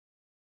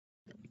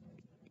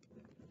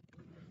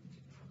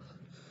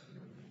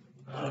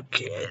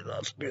Okay,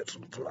 let's get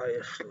some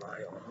fly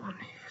on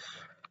this.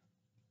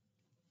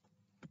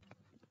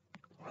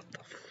 What the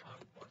fuck?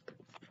 What the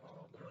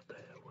fuck? What the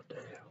hell? What the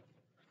hell?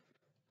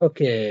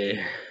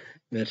 Okay,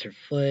 Myster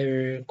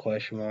flavor,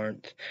 question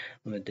marks,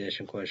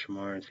 addition, question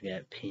marks, we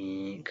got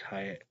pink,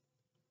 high,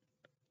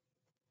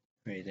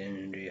 Raze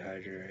energy,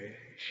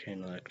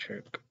 hydration,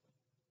 electric,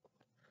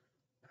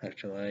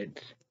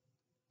 electrolytes.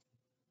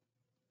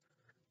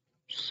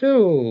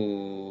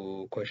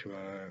 So, question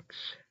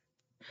marks,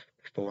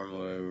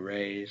 formula,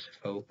 Raze,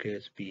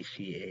 focus,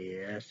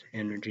 BCAS,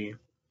 energy.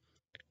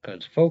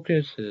 Because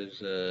focus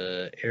is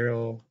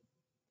arrow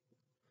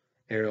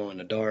in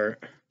the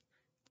dart.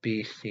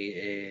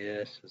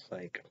 BCAS is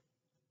like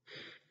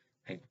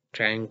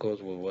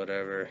triangles with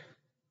whatever.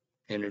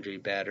 Energy,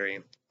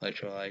 battery,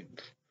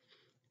 electrolytes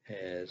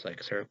is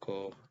like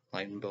circle.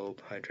 Light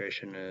bulb,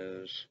 hydration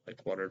is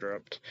like water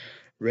drops.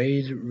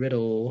 Raze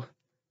riddle,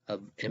 a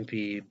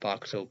empty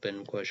box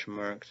open, question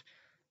marks.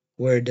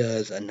 Where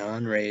does a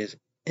non-Raze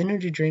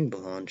energy drink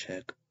belong?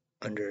 Check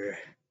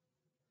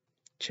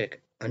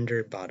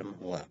under bottom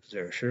left.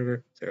 0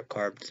 sugar, 0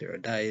 carbs, 0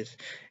 dyes,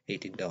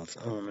 18 dots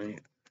only.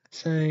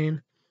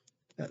 Sign.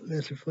 Got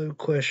Myster flavor,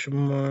 question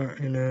mark,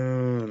 and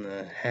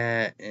the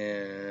hat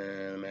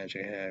and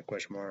magic hat,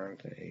 question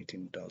mark,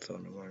 18 dots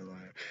on the one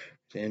line.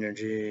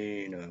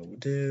 Energy, what we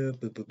do,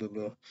 boo boo boo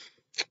boo.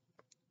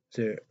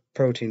 Zero,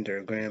 protein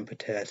 0 gram,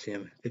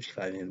 potassium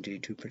 55 mg,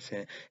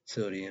 2%,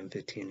 sodium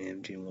 15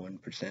 mg,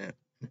 1%.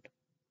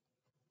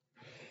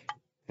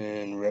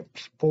 And rep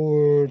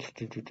sports,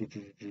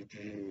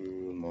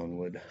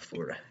 Monwood,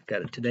 Florida.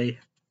 Got it today.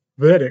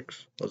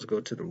 Verdicts. Let's go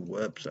to the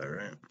website,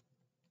 right?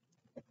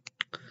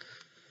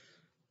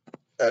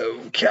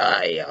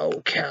 Okay.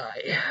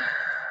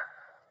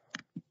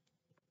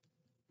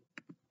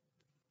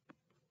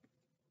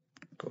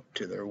 Go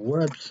to their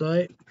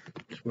website.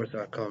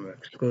 Sports.com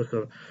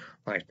exclusive.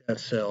 Like that,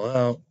 sell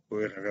out.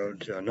 We're gonna go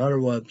to another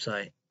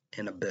website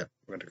in a bit.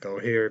 We're gonna go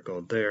here,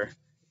 go there.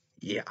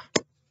 Yeah,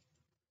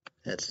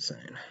 that's the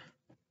same.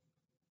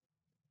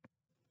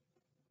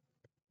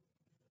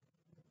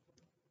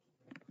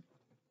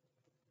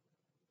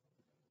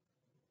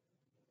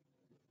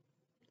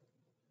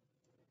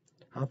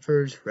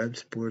 Offers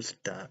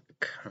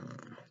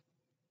repsports.com.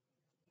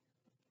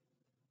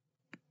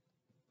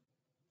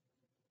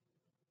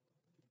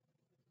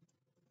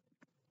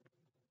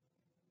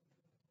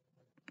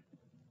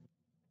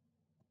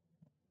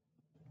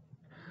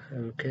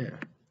 Okay,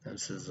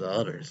 this is the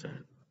other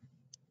side.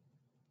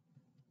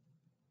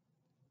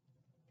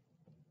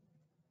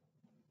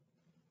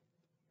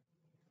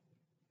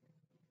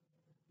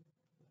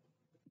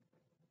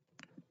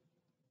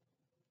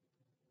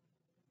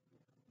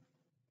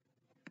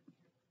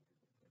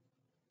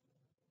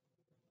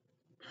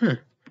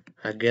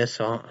 I guess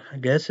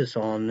it's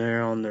on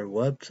there on their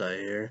website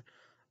here.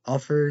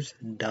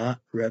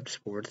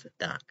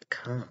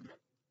 Offers.repsports.com.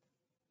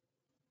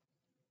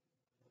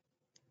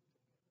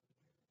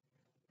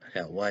 I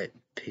got white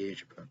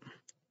page, but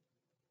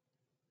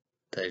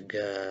they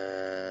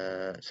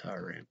got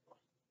sorry.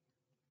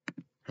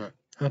 Okay,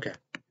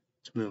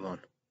 let's move on.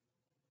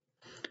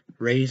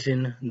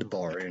 Raising the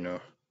bar,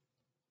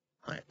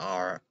 like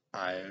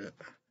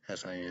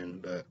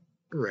RISIN, but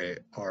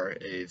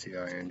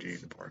RAZING,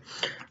 the bar.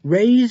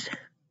 Raze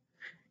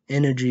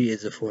energy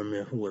is a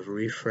formula with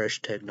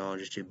refresh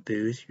technology to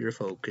boost your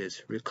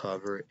focus,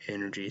 recover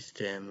energy,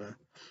 stamina,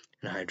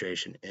 and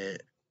hydration.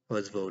 It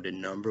was voted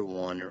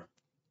 #1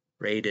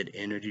 rated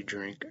energy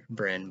drink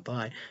brand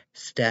by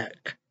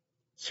Stack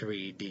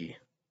 3D.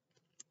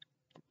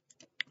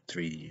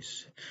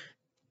 3Ds.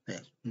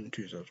 Yes,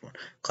 choose those one.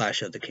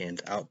 Clash of the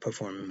Cans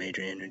outperforming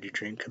major energy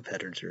drink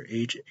competitors.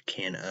 Each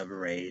can of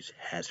Raze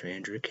has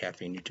 300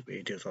 caffeine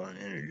UTP on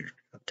energy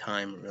of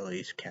time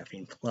release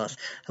caffeine plus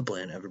a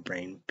blend of a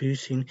brain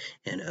boosting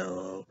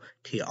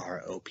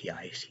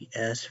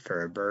nootropics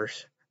for a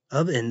burst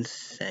of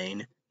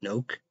insane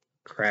no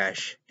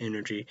crash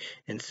energy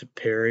and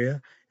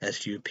superior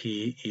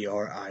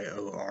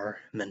SUPERIOR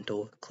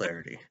mental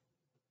clarity.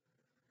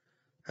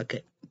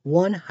 Okay,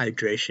 1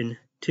 hydration,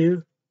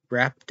 2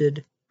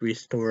 rapid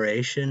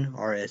restoration,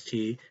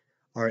 RESTORATIVE,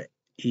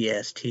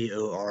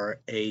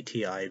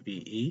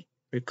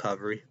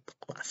 recovery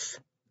plus.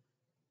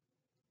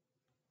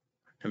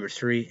 Number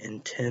 3,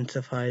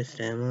 intensify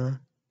stamina,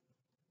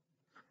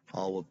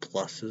 all with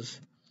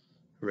pluses.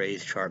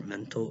 Raze sharp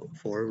mental,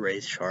 4,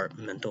 raze sharp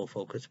mental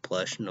focus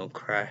plus, no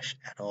crash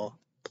at all,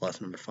 plus.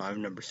 Number 5,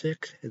 number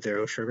 6,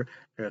 0 sugar,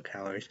 0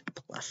 calories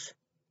plus.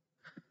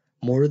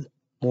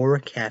 More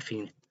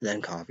caffeine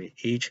than coffee.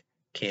 Each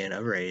can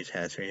of Raze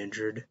has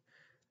 300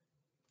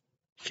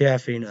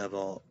 caffeine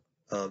of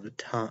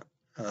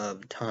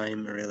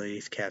time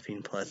release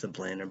caffeine plus a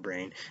blend of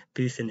brain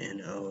boosting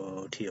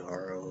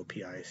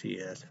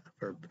nootropics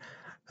for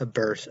a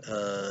burst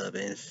of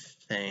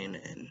insane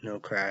and no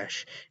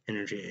crash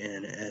energy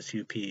and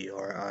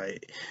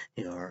SUPERIOR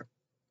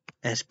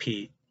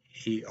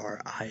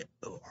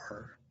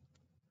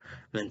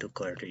mental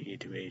clarity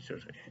E2H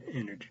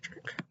energy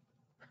drink.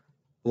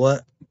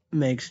 What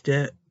makes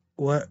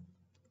what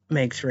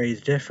makes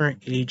Raze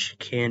different? Each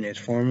can is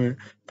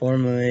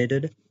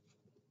formulated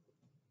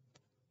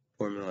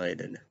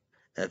FORMULATD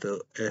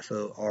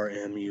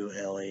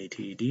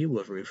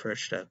with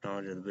refresh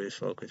technology to boost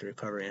focus,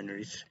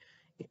 recovery,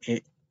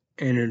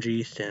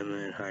 energy,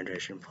 stamina, and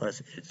hydration.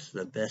 Plus, it's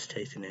the best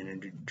tasting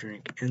energy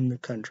drink in the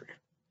country.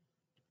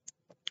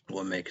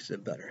 What makes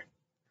it better?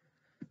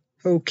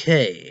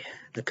 Okay,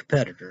 the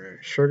competitor.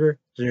 Sugar,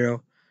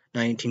 0,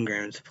 19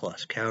 grams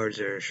plus. Calories,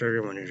 0.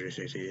 Sugar,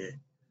 168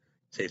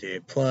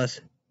 plus.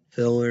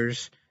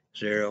 Fillers,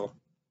 0.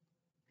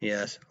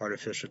 Yes.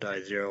 Artificial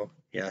dye, 0.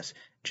 Yes.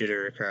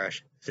 Jitter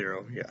crash,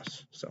 0.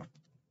 Yes. So,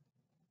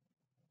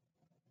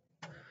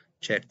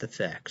 check the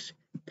facts.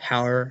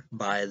 Power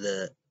by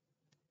the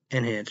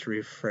enhanced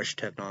refresh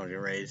technology,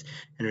 Raze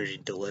energy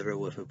delivered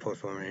with a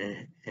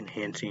performance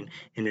enhancing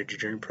energy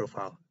drink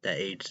profile that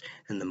aids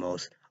in the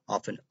most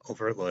often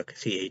overlooked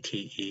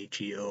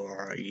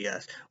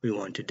CATEGORES. We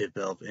want to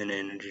develop an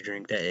energy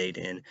drink that aids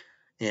in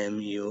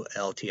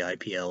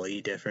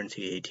MULTIPLE different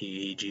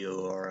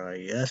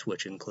CATEGORES,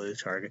 which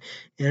includes target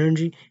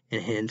energy,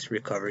 enhanced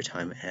recovery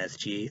time as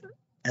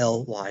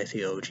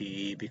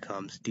GLYCOGE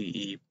becomes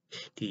DEPLET,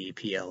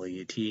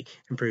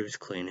 improves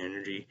clean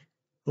energy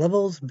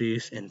levels,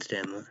 boost in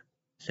stamina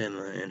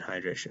and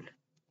hydration.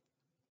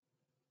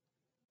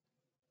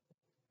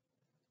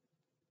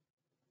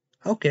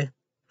 Okay.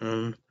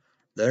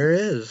 There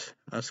is.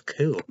 That's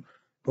cool.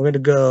 We're gonna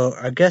go,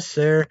 I guess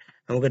there,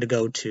 and we're gonna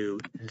go to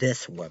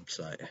this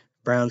website.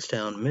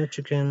 Brownstown,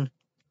 Michigan.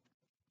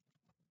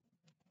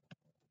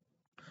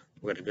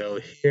 We're gonna go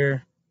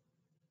here.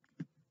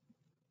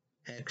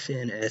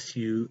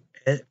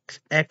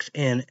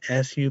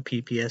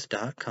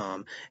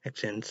 xnsupps.com,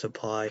 XN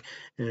Supply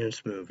and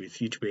Smoothies,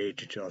 YouTube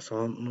page, just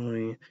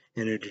only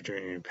energy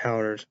drink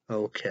powders.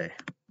 Okay.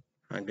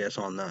 I guess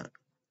on that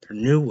their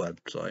new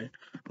website.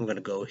 I'm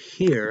gonna go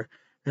here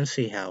and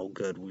see how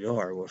good we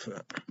are with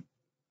it.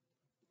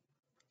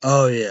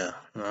 Oh yeah,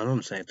 I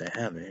don't think they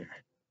have it here.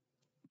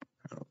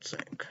 I don't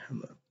think.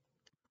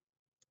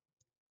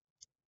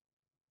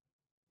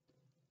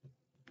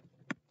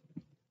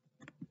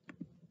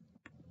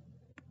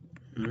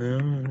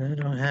 No, they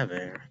don't have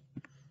it here.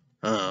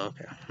 Oh,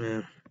 okay.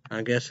 Yeah,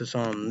 I guess it's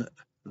on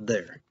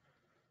there.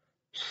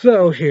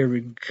 So here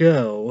we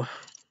go.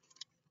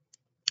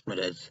 But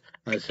as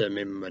I said,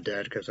 maybe my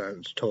dad, because I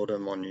told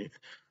him on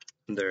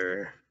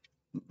their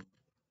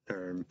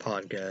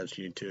podcast,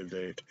 YouTube,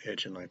 they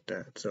itching like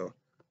that. So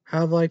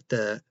have like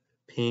that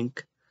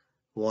pink,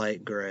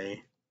 white,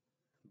 gray,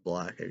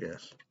 black, I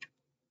guess.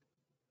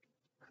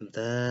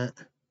 That.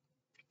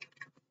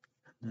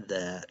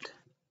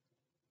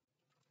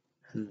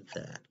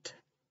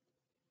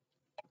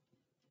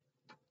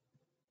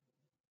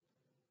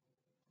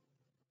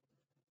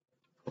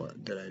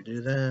 What, did I do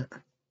that?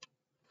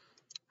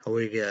 Oh,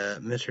 we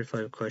got Myster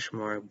Flavor question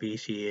mark,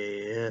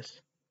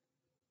 BCAAS,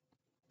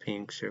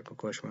 pink circle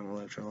question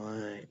mark,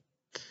 electrolyte,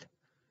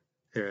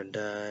 there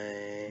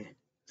dye,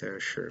 there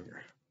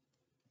sugar.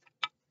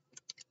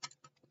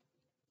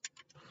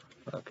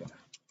 Okay.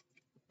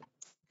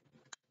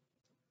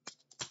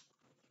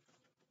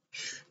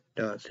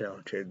 Don't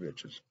tell trade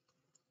bitches.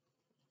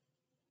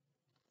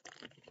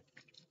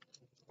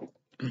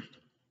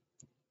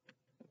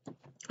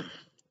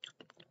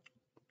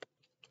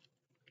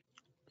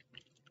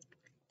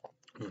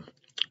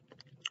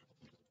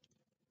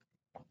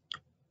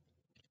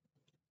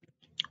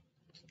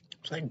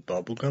 It's like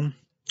bubblegum.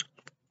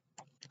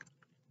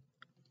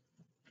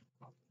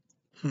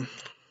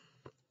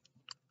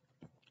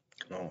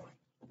 Oh.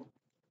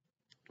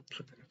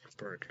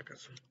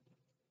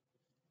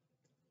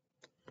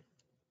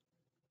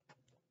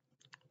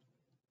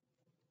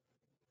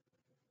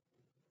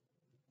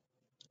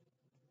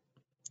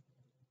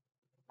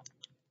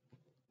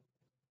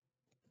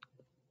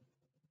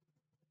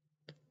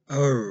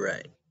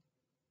 Alright.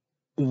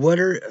 What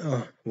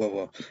are,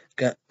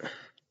 got,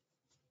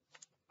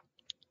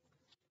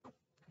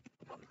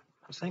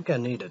 I think I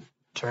need to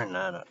turn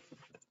that up.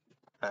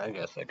 I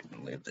guess I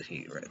can leave the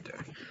heat right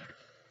there.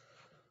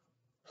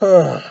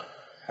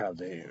 How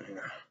they,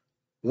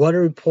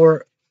 water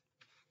report,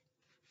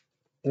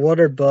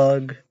 water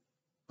bug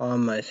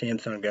on my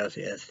Samsung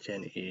Galaxy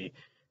S10e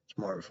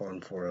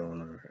smartphone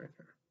 401.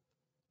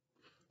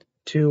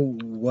 2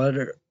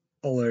 water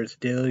alerts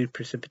daily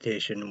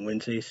precipitation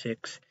Wednesday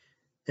 6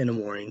 in the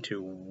morning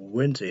to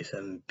Wednesday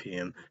 7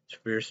 p.m.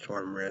 Severe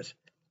storm risk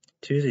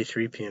Tuesday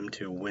 3 p.m.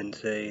 to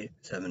Wednesday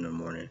 7 in the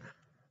morning.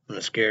 On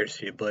the scared,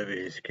 see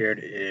Oblivion Scared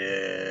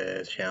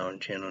is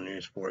Channel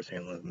News 4,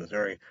 St. Louis,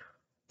 Missouri.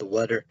 The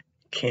weather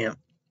camp,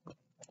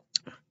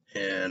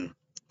 and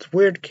it's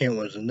weird Camp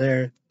wasn't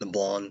there.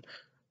 The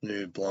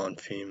new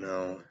blonde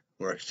female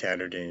worked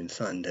Saturday and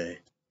Sunday.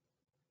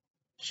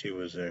 She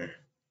was there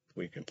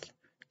weekends.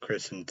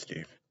 Chris and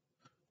Steve.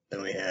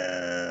 Then we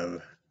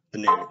have the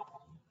new,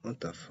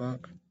 what the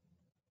fuck?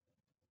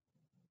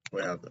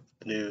 We have the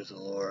news,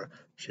 Laura.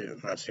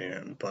 I've seen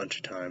it a bunch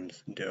of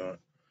times doing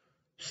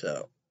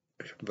so.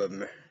 But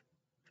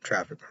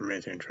traffic,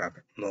 amazing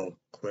traffic, no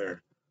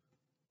clear.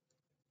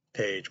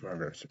 page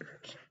markers.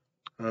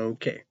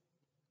 Okay.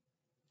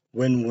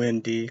 Wind,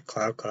 windy,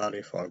 cloud,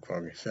 cloudy, fog,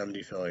 foggy.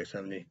 70, Philly,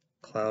 70,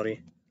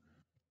 cloudy.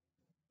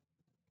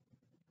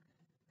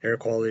 Air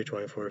quality,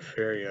 24,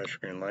 fair, yes,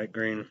 green, light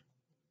green.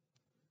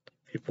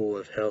 People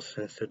with health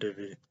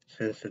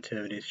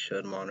sensitivities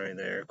should monitor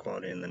their air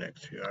quality in the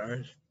next few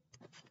hours.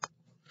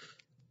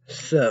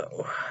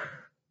 So,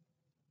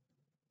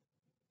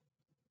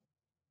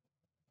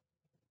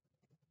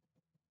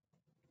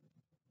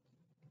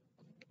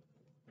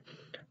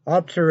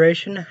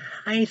 observation,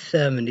 high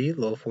 70,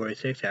 low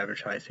 46,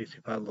 average high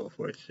 65, low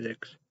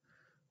 46.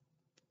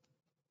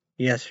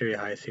 Yesterday,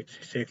 high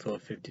 66, low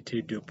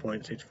 52, dew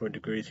point 64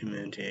 degrees,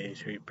 humidity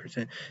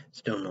 83%,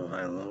 still no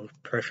high low,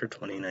 pressure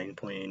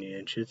 29.80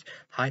 inches,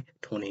 high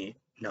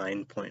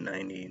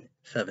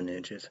 29.97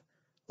 inches,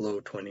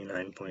 low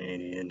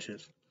 29.80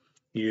 inches.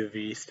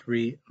 UV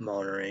 3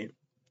 moderate,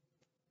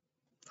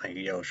 like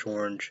yellowish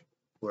orange,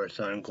 wear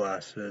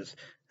sunglasses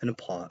and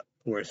apply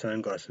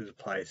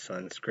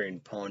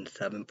sunscreen, pollen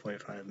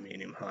 7.5,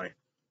 medium high,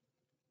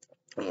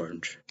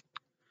 orange.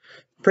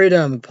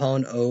 Predominant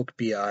pollen oak,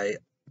 BIRCH,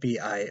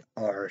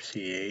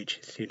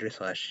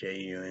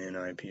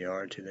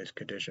 cedar/JUNIPR. To this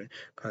condition,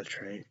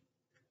 concentrate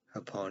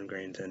pollen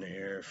grains in the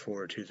air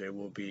for Tuesday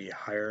will be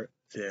higher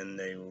than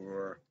they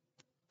were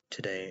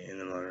today in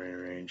the monitoring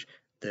range.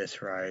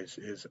 This rise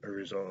is a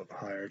result of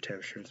higher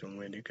temperatures and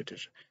windy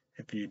conditions.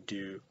 If you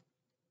do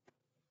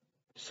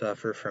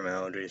suffer from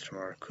allergies,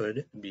 tomorrow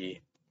could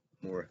be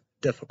more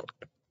difficult.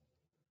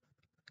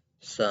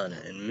 Sun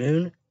and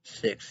moon,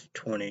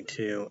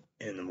 6:22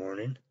 in the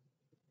morning.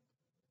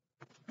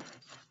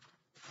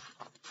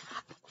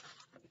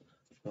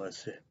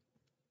 Let's see.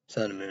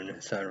 Sun and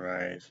moon,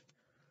 sunrise,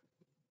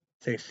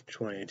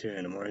 6:22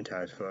 in the morning,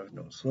 tides fuck,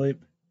 no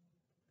sleep.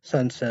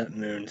 Sunset,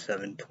 moon,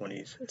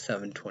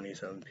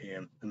 7:27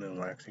 p.m. The moon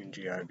waxing,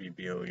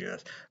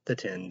 GIBBOUS, the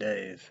 10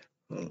 days.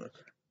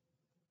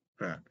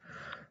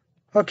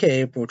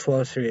 Okay, April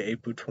 12th through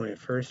April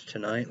 21st,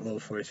 tonight, low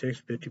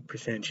 46,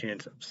 50%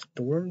 chance of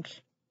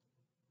storms.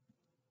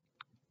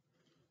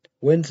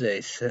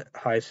 Wednesday,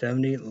 high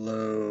 70,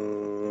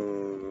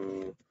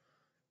 low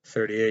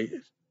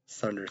 38,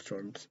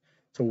 thunderstorms.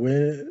 So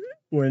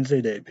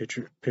Wednesday day,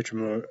 picture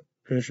more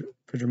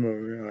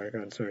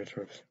icon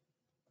thunderstorms.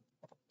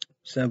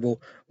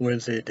 Simple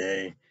Wednesday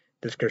day.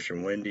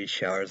 Description: windy,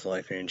 showers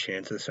likely, and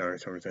chances of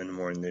thunderstorms in the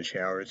morning. The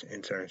showers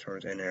and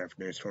thunderstorms in the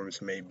afternoon.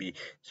 Storms may be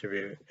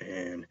severe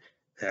in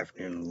the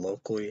afternoon.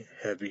 Locally,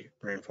 heavy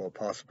rainfall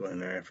possible in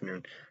the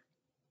afternoon.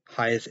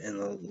 Highs in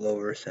the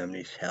lower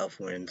 70s. South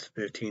winds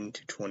 15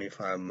 to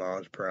 25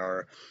 miles per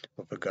hour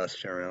with a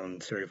gust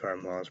around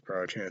 35 miles per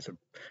hour. Chance of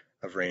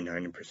rain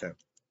 90%.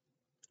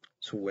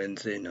 So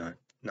Wednesday night,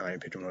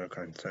 picture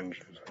icon,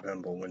 sunshine,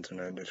 available. Wednesday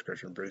night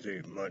description: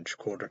 breezy, much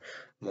colder,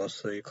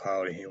 mostly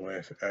cloudy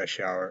with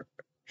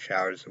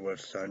showers with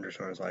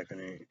thunderstorms like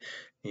an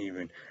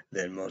even,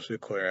 then mostly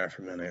clear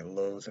after midnight.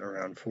 Lows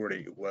around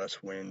 40,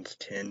 west winds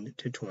 10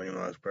 to 20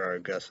 miles per hour,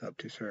 gusts up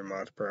to 30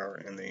 miles per hour,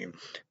 and the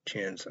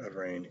chance of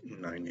rain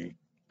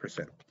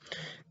 90%.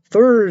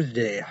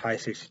 Thursday, high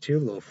 62,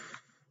 low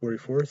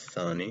 44,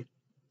 sunny.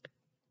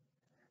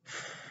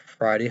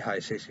 Friday, high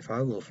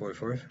 65, low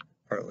 44,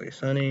 partly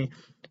sunny.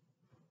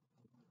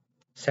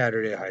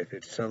 Saturday, high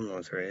 57,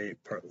 low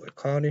 38, partly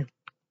cloudy.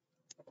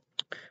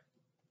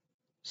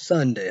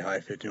 Sunday, high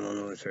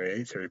 51, low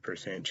 38,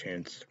 30%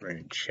 chance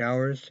rain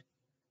showers.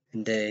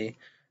 Day,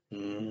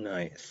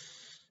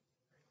 nice.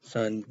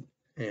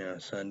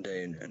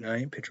 Sunday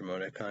night, picture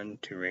mode icon,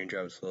 2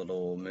 raindrops,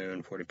 little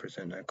moon,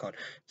 40% night cloud.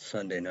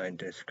 Sunday night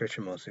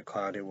description, mostly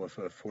cloudy with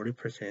a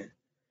 40%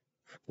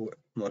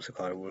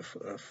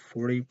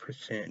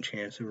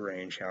 chance of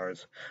rain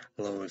showers,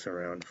 lows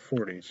around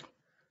 40s.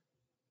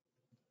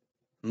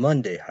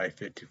 Monday, high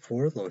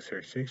 54, low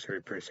 36,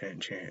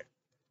 30%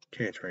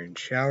 chance rain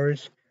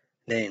showers.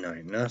 Day,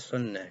 night,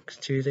 nothing.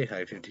 Next Tuesday,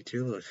 high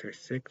 52, low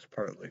 36,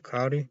 partly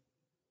cloudy.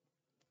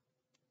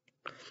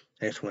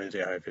 Next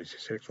Wednesday, high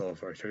 56, low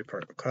 43,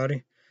 partly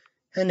cloudy.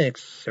 And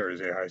next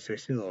Thursday, high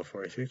 60, low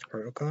 46,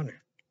 partly cloudy.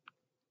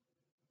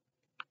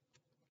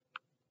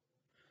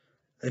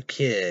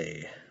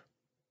 Okay.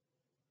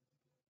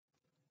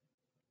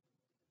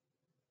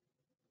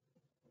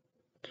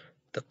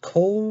 The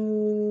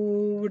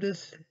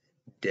coldest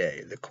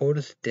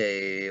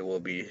day will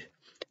be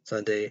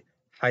Sunday,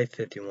 high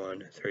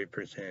 51,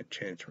 30%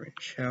 chance rain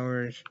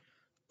showers.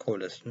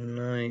 Coldest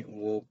night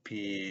will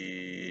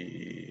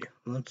be,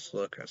 let's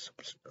look at some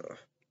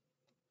stuff.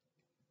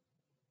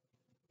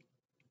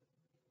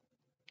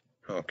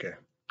 Okay.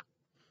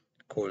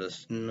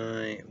 Coldest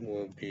night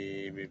will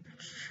be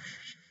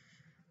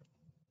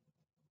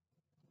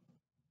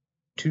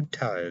two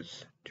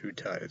ties,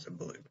 I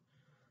believe.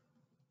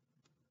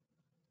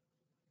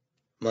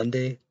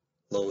 Monday,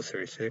 low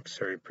 36,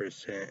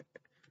 30%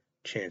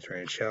 chance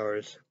rain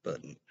showers,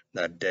 but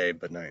not day,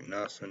 but night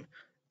nothing.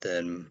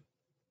 Then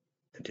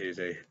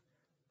Tuesday,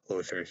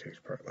 low 36,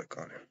 partly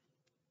cloudy.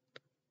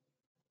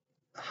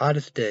 The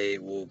hottest day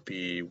will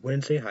be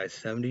Wednesday, high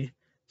 70,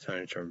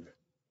 thunderstorm.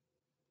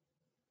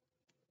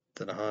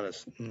 to the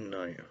hottest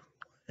night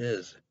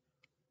is.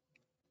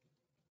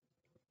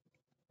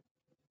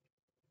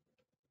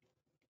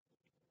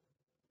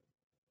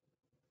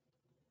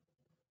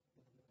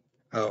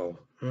 Oh,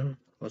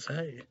 what's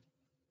that?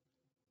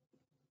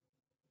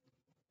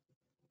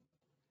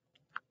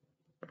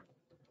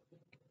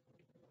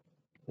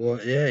 Well,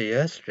 yeah,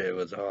 yesterday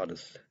was the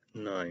hottest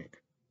night.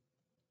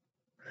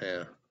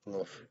 Yeah, a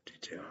little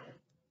 52.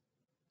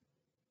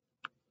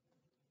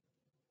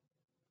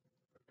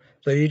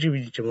 So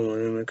YouTube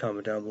channel,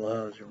 comment down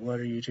below. What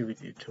are YouTube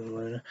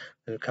channel?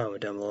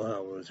 Comment down below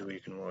how was the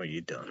week and what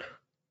you done.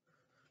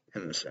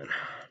 Emerson.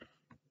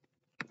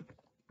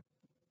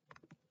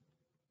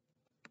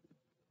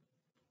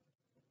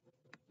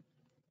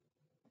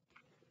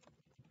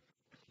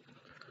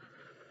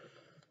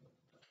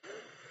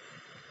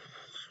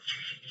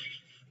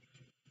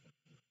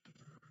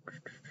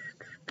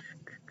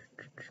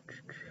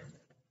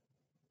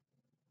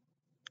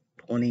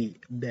 20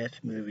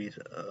 best movies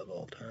of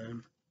all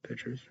time.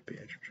 Pictures be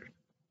interesting.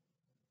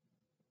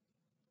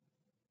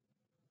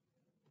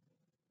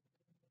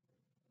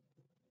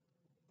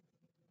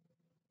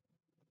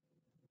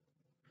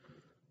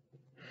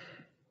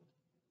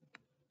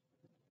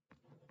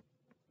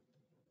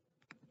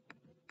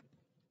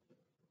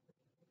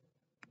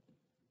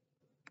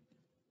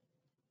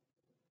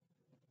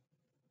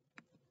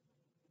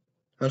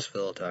 Let's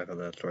fill a tackle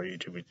that story.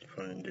 YouTube is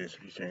fun and do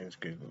some things.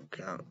 Google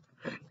account.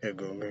 Yeah,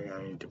 Google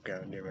account, YouTube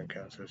account, different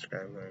account,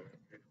 subscribe.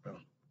 Well,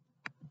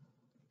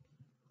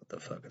 what the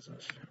fuck is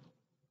this?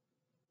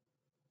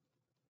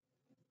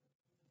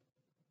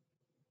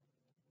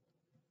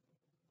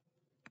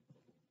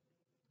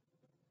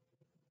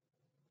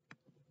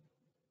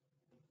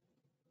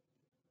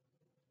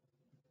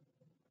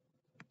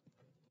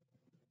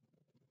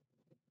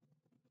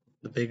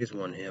 The biggest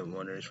one hit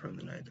wonders from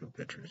the night of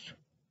pictures.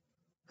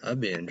 That'd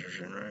be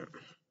interesting, right?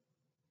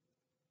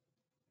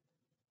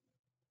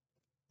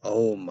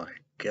 Oh my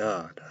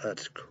god,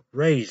 that's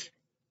crazy.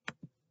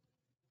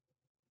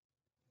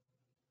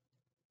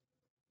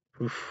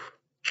 Oof.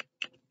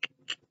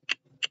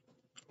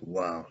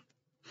 Wow.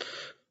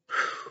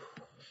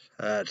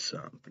 That's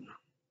something.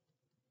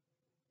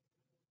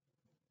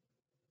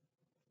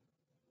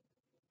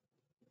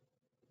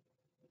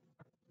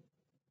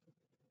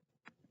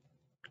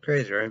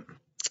 Crazy, right?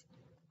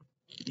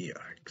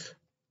 Yikes.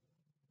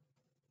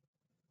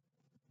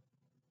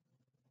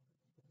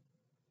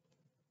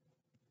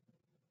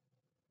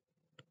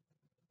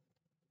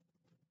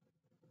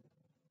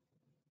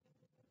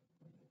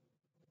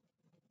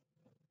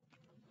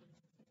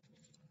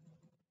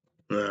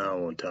 No, I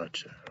won't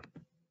touch that.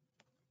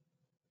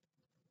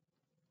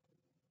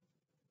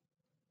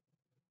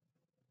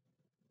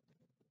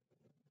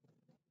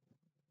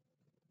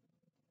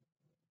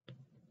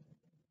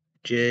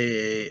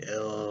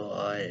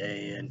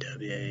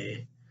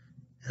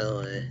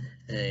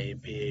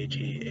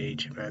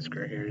 JALIANWALAPHEH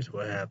massacre. Here's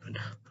what happened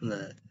on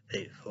that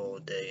fateful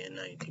day in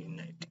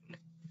 1919.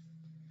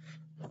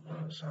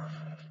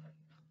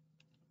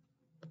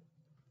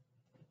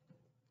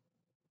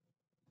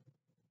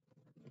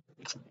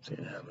 See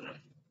it happening.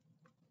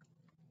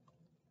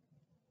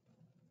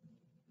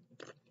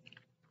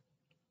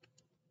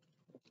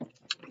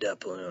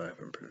 Definitely not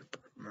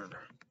murder.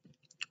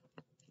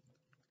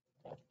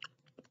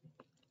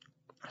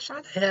 I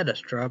thought they had a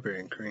strawberry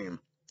and cream.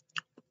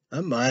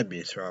 That might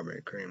be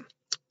strawberry cream.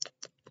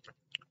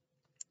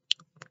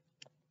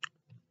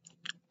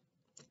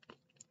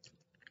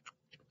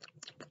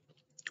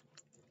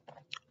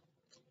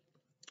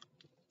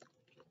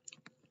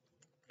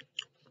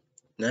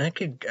 Now I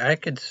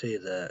could see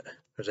that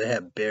because they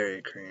have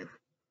berry cream.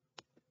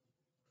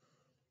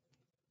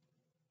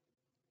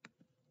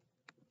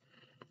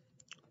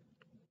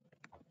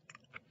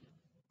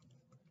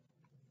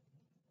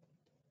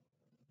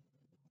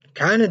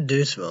 Kind of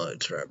do smell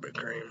like strawberry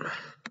cream.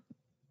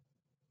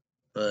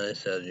 Well, it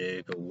says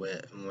you could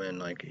win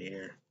like a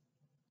year.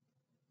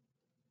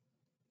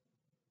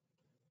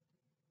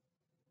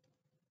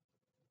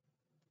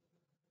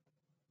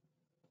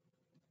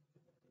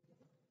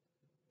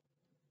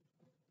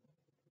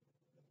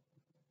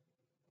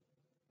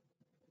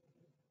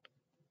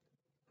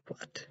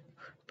 What?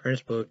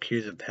 Principal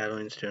accused of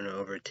paddling student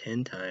over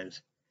 10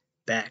 times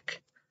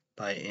back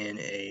by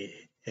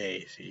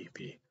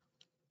NAACP.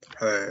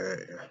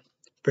 Her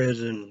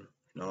prison,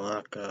 no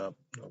lockup,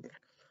 no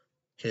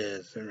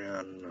kids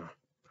around, no.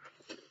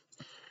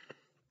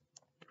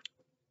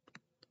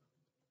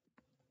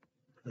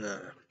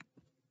 Huh.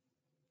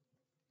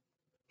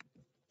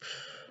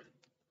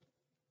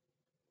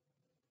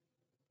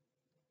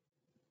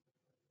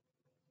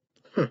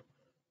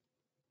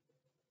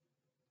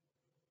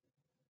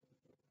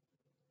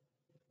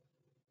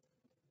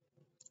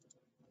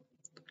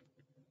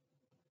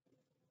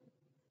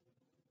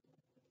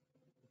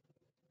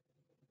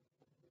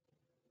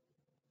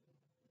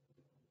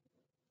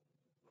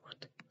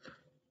 What?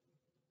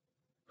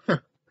 Huh.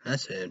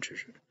 That's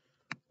interesting.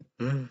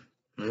 You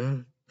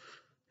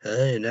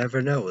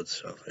never know with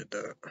stuff like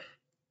that.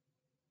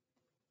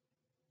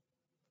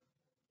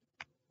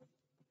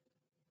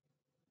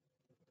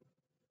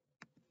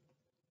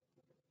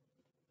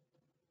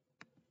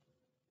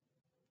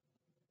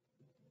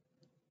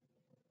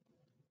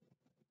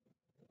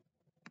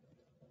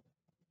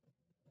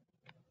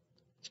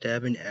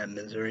 Stabbing at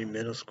Missouri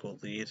middle school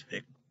leaves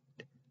victim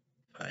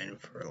fighting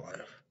for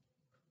life.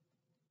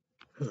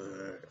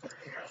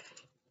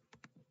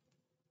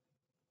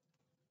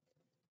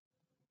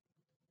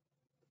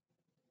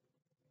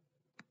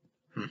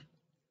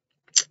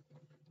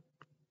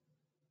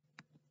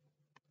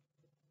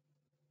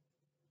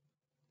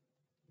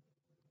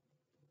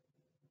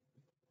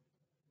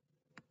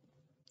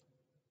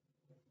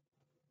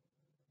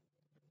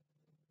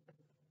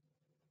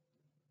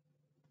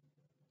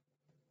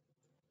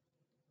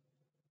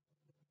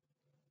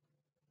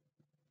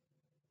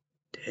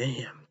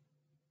 Damn.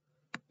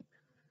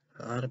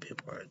 A lot of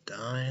people are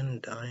dying.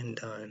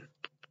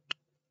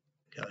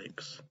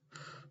 Yikes.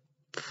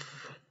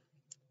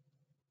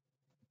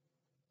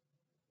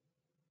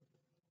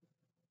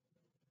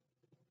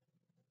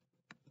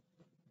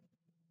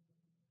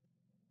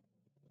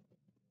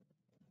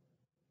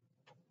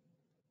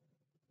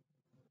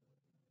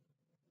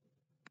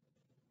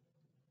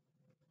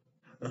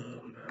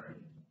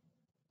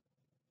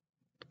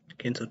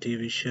 Cancel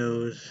TV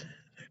shows.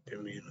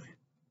 Immediately.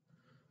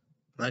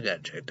 I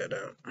gotta check that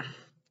out.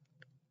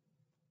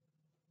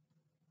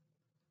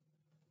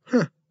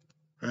 Huh.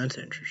 That's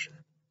interesting.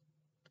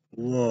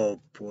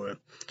 Whoa, boy.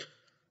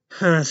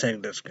 I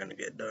think that's gonna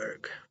get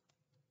dark.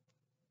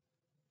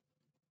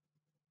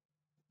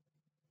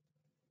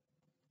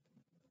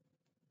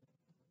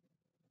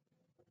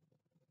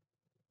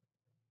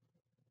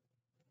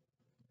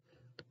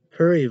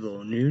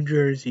 Hurryville, New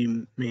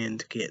Jersey man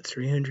to get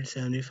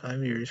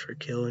 375 years for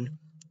killing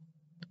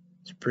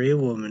spree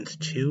woman's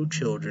 2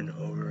 children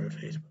over a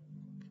Facebook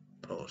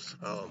post.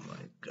 Oh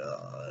my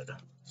god.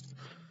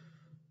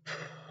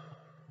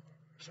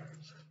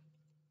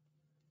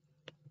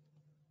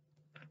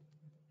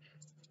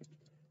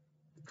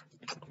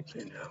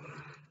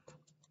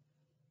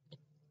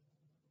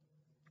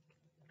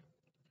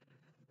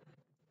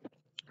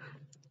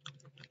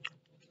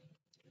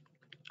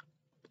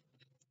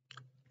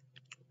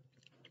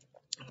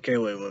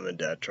 Can't wait when my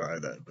dad try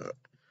that, but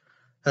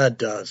that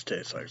does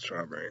taste like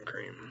strawberry and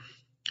cream.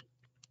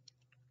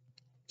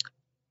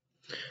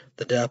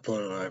 The death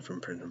penalty line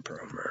from prison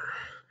pro murder.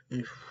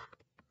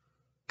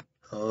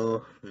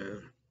 Oh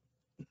man.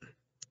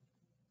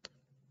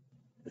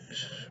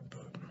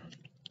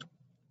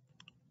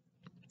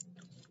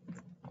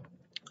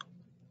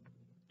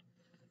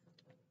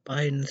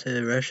 Biden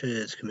said Russia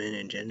is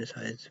committing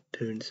genocide.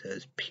 Putin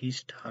says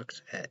peace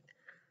talks at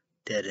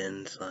dead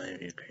ends.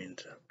 Live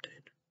Ukraine's update.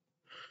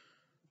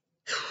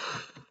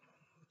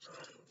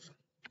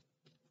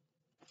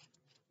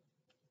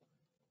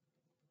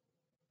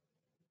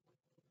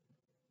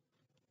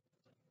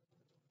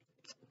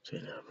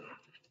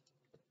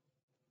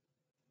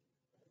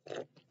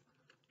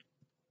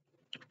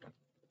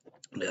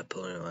 Death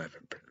penalty life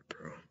in prison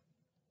pro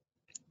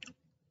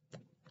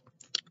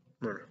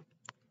murder.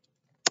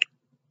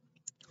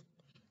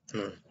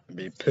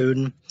 Be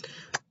Putin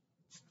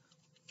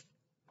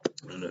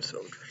and the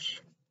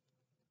soldiers.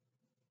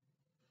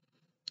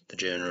 The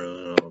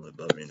generals and all the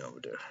above, you know,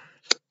 do.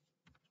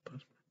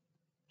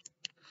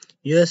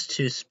 U.S.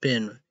 to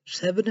spend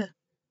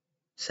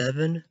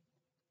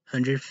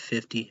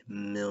 $750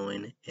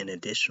 million in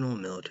additional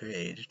military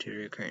aid to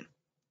Ukraine.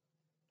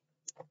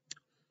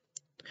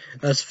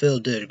 Us Phil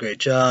did a great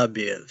job,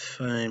 yet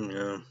fine, you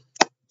know.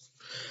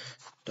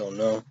 Don't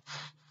know.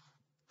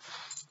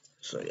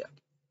 So yeah.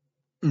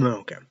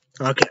 Okay.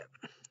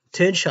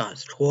 10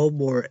 shots, 12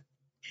 more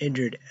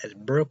injured as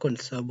Brooklyn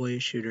subway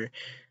shooter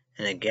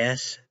and a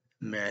gas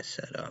mask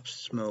set off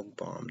smoke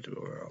bombs the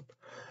world.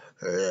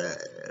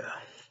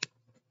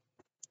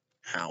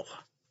 Ow.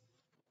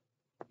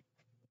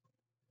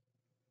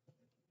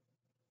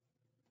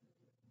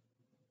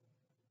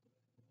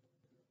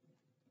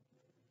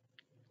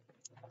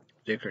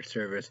 Secret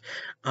Service.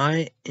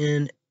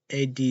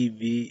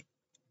 INADVERTENTLY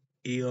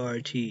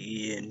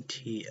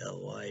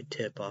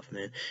tip off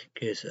man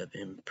case of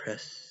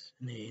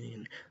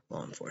impersonating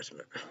law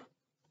enforcement.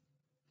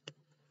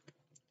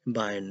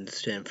 Biden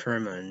stand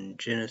firm on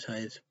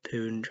genocide.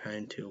 Putin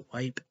trying to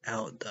wipe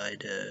out the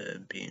idea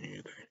of being in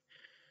Ukraine.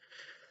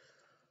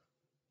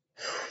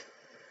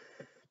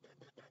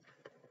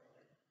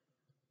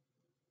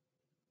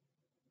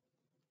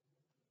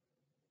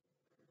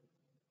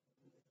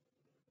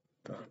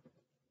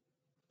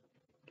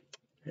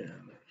 Yeah.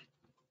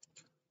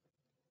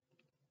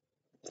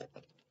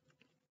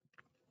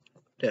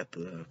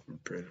 Definitely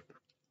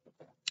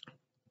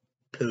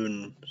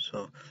Putin,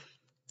 so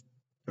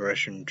the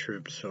Russian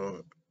troops,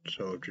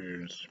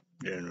 soldiers,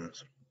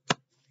 generals.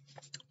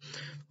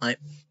 Like,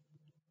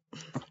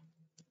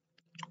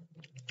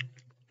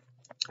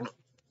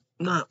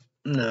 no.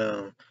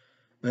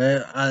 I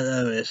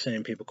was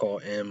saying people call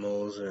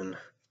animals and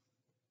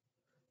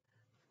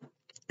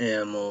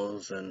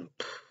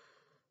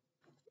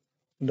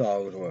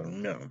dogs. Well,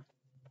 no.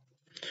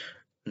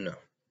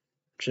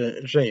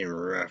 Just ain't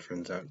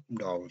reference that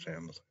dogs,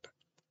 animals like that.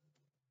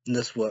 And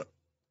that's what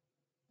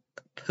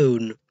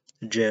Putin,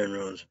 the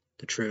generals,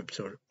 the troops,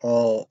 or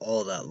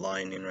all that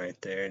lining right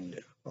there,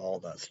 and all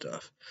that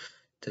stuff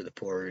to the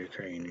poor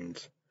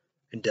Ukrainians.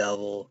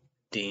 devil,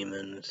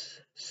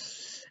 demons,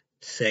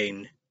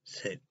 Satan,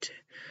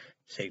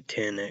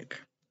 satanic,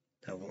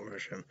 devil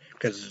worship,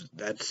 because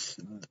that's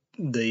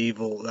the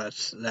evil.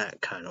 That's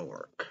that kind of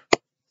work.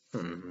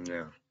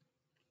 Yeah.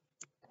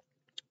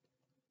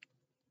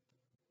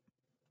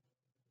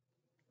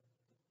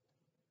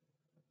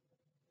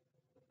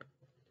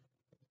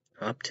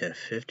 Up to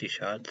 50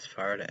 shots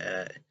fired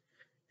at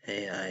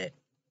AI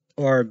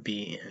or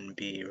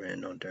B&B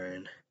random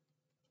during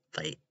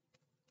fight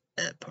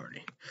at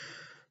party.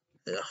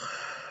 Ugh.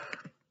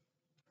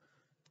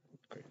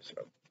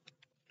 So,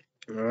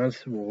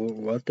 that's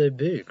what they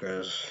be,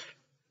 because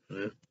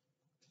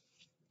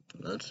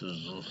that's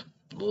just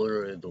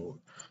literally the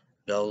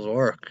devil's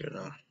work, you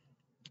know.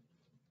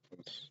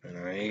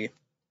 And he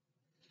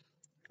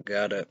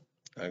got a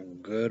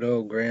good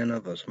old grand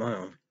of a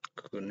smile.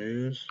 Good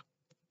news.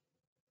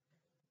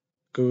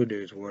 Good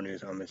news, war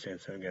news, I'm saying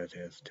so guys,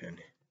 yes, 10.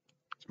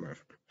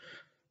 Smartphone.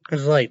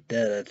 Because like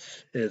that,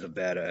 is a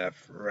bad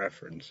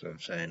reference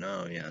of saying,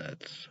 oh yeah,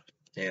 that's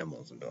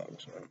animals and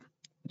dogs.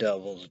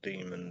 Devils,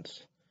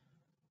 demons,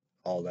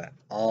 all that.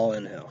 All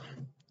in hell.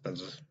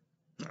 That's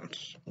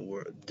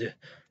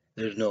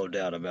there's no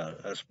doubt about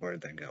it. That's where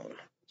they're going.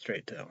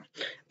 Straight to hell.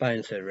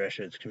 Biden said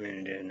Russia's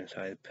community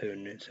inside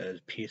Putin says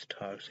peace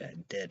talks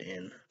at dead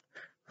end.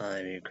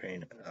 Live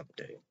Ukraine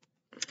update.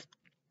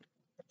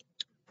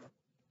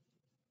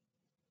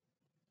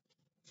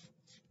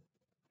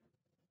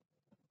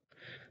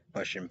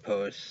 Washington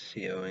Post,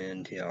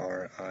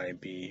 CONTRIBUTOR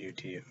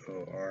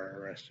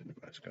arrested in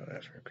Moscow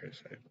after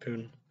criticizing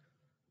Putin.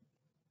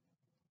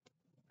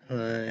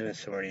 Live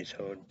authorities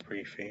hold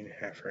briefing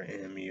after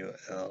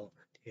MULTIPLE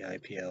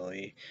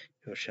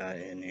was shot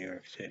in New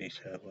York City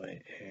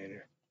satellite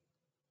and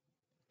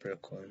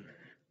Brooklyn.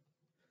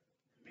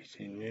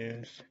 NBC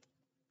News.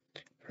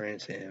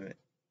 France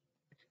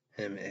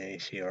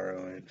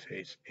Macron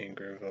faced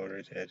angry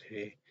voters as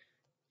he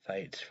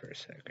fights for a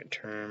second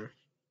term.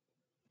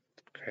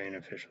 Ukraine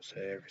officials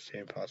say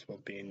everything possible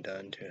being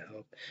done to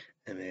help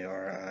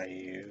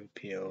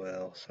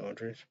Mariupol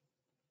soldiers.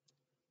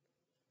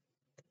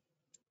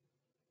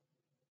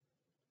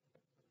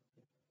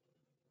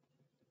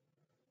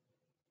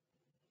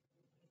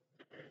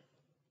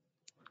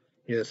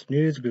 US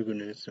News, Google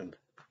News, on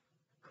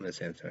the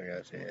Samsung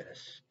Galaxy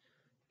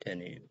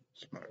S10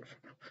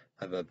 smartphone.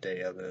 I've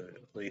updated of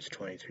at least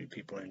 23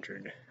 people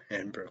injured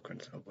and broken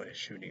subway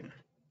shooting.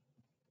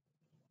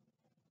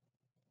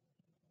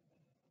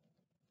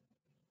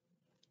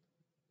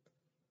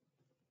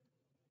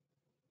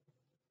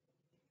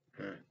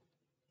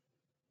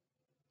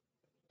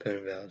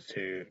 Putin vows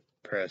to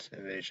press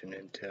invasion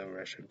until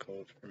Russia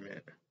goals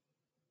permit.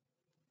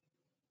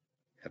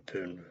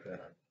 Putin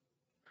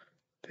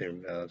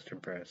vows to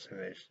press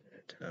invasion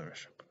until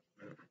Russia goals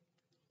permit.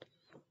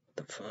 What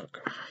the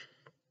fuck?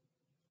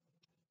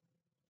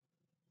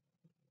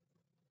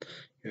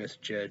 U.S.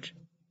 judge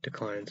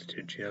declines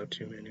to jail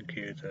 2 men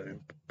accused of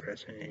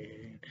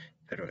impersonating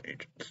federal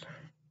agents.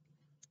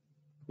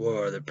 What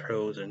are the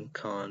pros and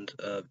cons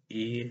of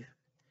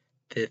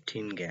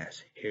E15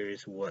 gas?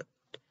 Here's what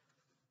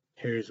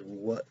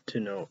to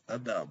know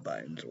about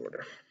Biden's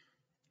order.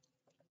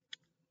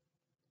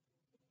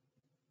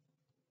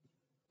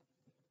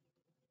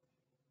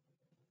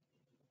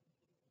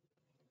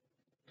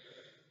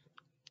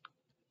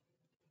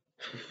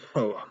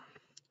 Oh,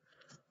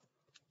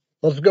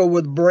 let's go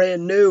with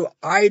brand new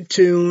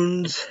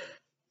iTunes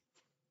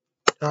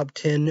top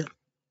 10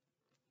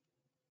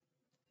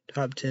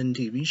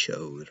 TV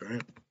shows,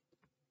 right?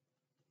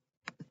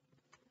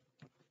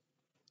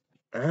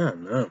 I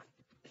don't know.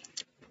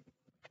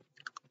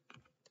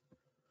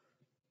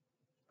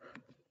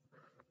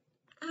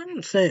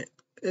 I'm saying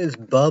it's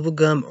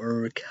bubblegum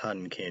or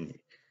cotton candy.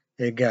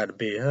 It gotta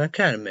be. That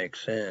kind of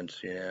makes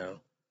sense, you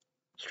know.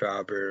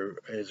 Strawberry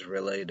is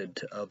related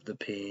to of the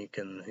pink,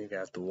 and you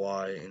got the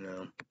white, you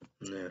know.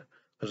 Yeah,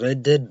 because they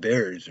did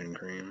berries and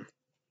cream.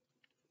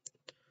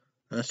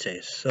 I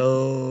say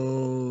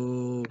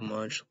so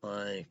much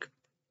like.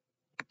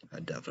 I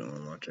definitely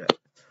want to watch that.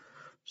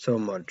 So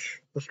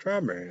much the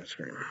strawberry ice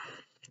cream.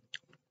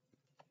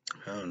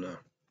 I don't know.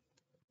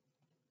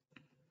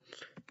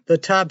 The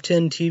top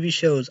 10 TV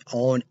shows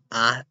on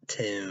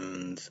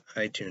iTunes.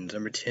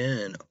 Number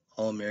 10,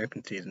 All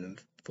American Season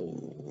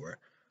 4.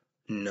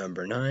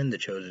 Number 9, The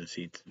Chosen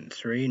Season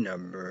 3.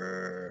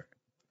 Number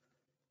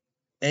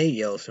 8,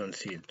 Yellowstone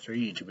Season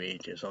 3.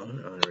 YouTube is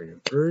on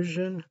unrated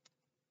version.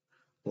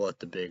 What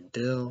the big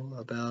deal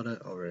about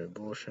it? Already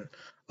bullshit.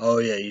 Oh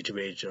yeah, YouTube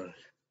age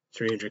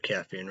 300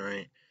 caffeine,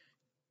 right?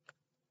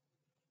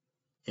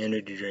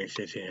 Energy drink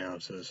 16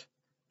 ounces.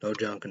 No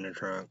junk in the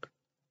trunk.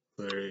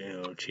 Literally, you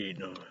know, cheat,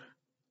 no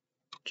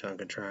junk in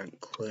the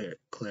trunk. Clean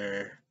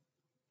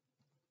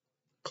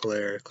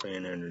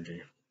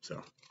energy.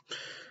 So,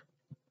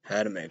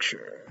 had to make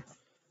sure.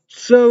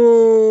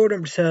 So,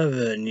 number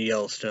 7,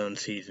 Yellowstone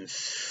Season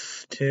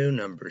 2.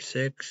 Number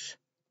 6,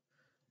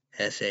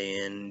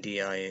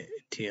 SANDITION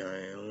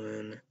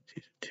Season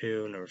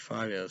 2. Number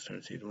 5,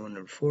 Yellowstone Season 1.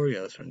 Number 4,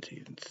 Yellowstone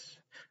Season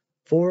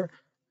 4.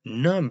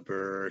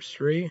 Number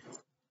 3,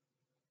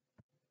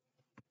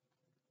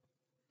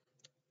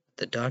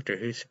 The Doctor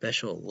Who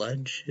Special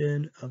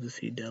Legend of the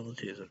Sea Devil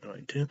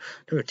 2022.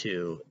 Number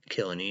 2,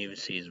 Killing Eve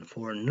Season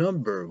 4.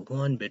 Number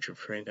 1, Bitch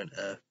Franklin,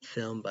 a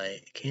film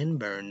by Ken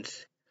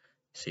Burns,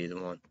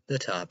 Season 1. The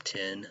top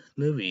 10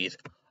 movies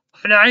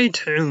on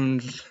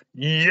iTunes.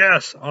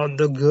 Yes, on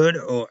the good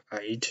old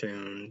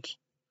iTunes.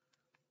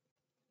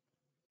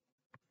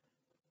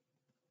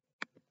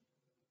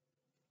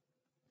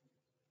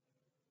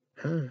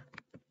 Huh.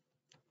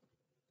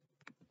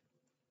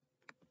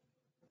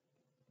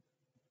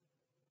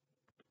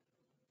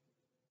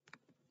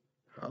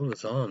 I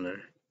was on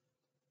there.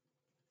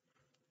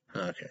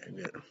 Okay,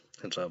 good.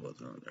 Since I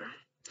was on there.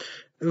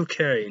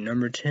 Okay,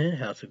 number 10,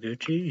 House of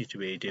Gucci. Used to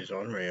be 80s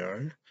on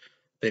radar.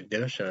 Big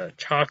Dish,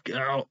 chalk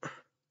out.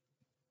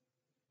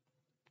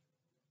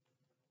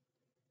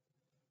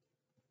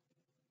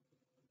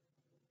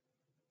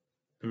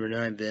 Number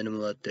 9, Venom,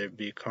 Let There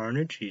Be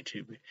Carnage.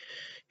 YouTube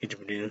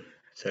new.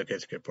 So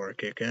guys, good part,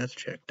 Kick-Ass.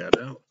 Check that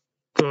out.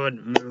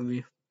 Good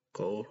movie.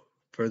 Go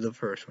for the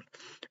first one.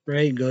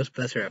 8,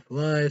 Ghostbuster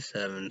Afterlife.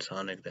 7,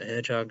 Sonic the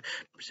Hedgehog.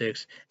 Number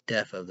 6,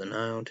 Death of the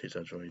Nile,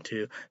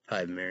 2022.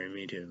 5, Marry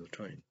Me,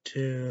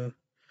 2022.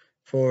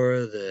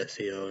 4, the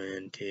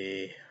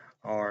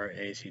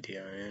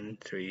CONTRACTION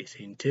 3,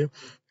 Scene 2.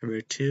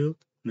 Number 2,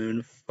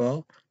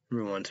 Moonfall.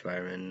 Number 1,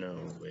 Spider-Man No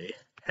Way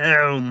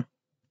Home.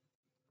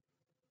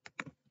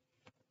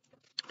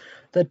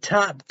 The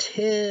top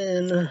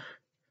 10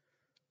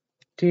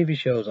 TV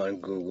shows on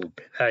Google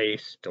Play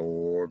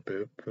Store. Top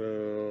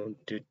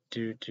 10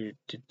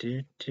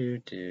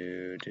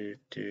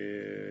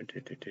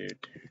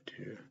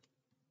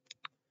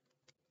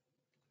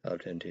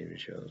 TV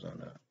shows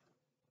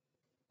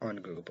on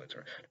Google Play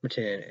Store. Number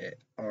 10,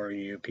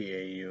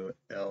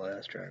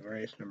 RUPAULS Drag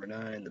Race. Number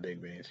 9, The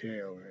Big Bang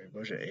Theory. Over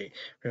Bullshit. 8,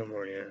 Real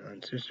Morning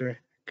on Sister.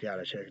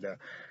 Gotta check it out.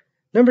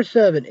 Number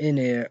 7,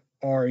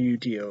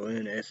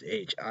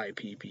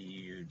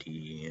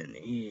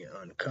 NARUTONSHIPPUDNE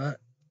Uncut.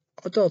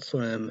 Adult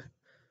Swim.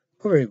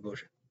 Over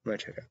Bullshit. Might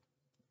check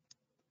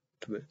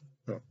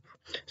out.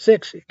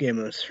 6, Game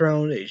of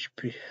Thrones,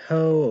 HBO,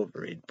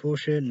 overrated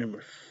bullshit.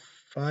 Number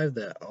 5,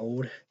 The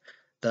Owl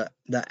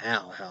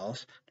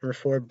House. Number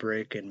 4,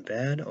 Breaking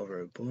Bad,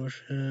 overrated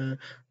bullshit.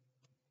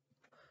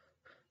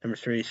 Number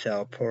 3,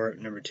 Southport.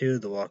 Number 2,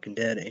 The Walking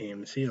Dead,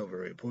 AMC,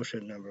 overrated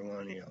bullshit. Number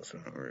 1,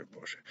 Yellowstone, overrated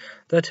bullshit.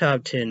 The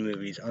top 10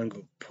 movies on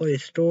Google Play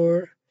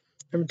Store.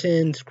 Number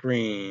 10,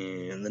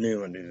 Scream, the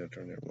new one,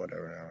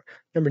 whatever.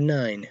 Number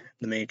 9,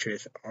 The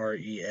Matrix,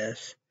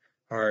 RES.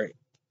 Number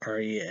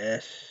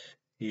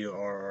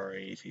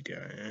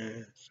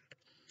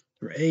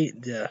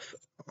 8, Death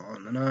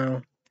on the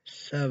Nile.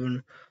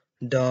 7,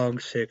 Dog.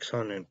 6,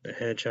 Sonic the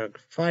Hedgehog.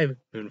 5,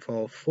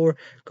 Moonfall. 4,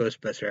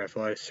 Ghostbuster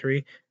Afterlife.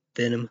 3,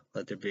 Venom,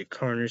 Let There Be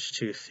Carnage.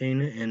 2,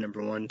 Cena. And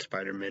number 1,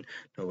 Spider-Man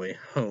No Way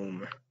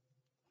Home.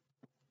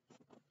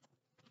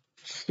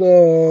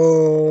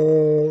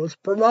 So, let's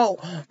promote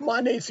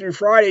Monday through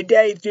Friday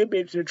days, 2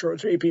 p.m. Central,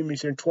 3 p.m.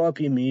 Eastern, 12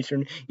 p.m.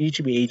 Eastern.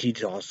 YouTube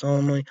 $18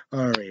 only.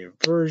 Unrated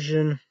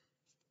version.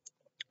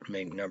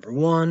 Make number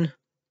 1.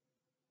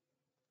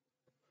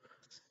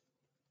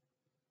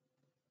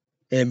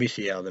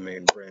 NBC Out, they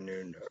made brand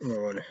new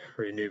one,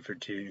 renewed for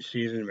 2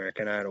 seasons.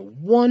 American Idol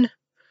 1.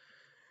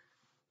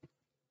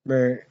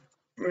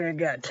 American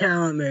Got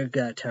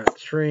Talent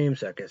stream.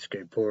 Suck at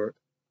skateboard.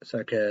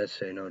 Suck at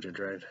Say No to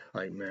Dread.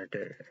 Like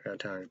American Got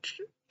Talent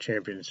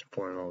champions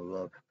supporting all the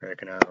love.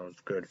 American Idol is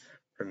good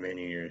for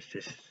many years.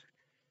 Just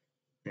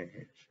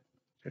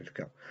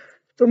go.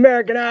 So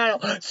American Idol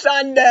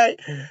Sunday,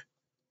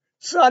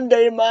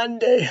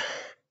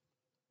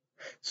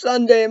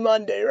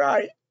 Monday,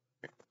 right?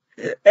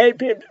 8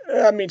 p.m.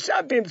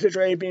 7 p.m.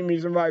 Central, 8 p.m.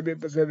 Eastern, 5 p.m.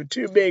 Pacific.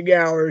 2 big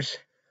hours.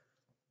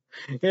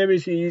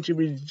 NBC,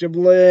 YouTube,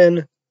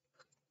 Jablin.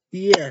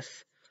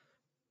 Yes.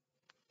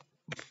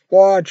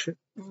 Watch.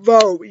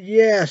 Vote.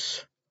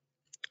 Yes.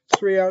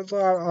 3 hours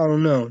live. I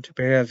don't know.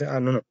 I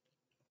don't know.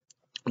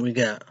 We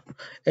got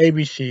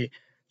ABC.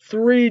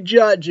 3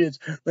 judges.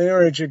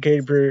 Leonard Richard,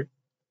 Katie Perry,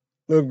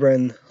 Luke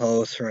Brennan,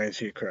 host, Ryan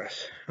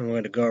Seacrest. I'm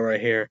going to go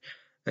right here.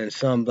 And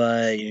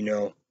somebody,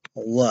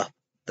 left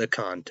the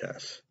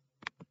contest.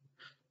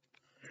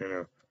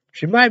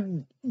 She might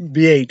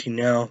be 18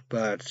 now,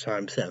 but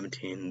I'm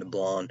 17. The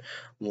blonde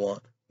won,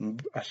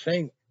 I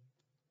think,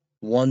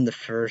 won the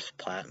first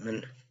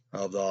platinum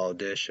of the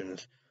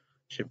auditions.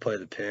 She played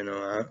the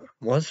piano.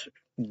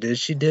 Did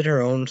she did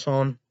her own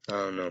song? I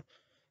don't know.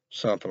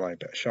 Something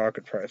like that. Shock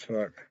and price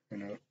fuck.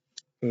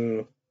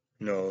 Who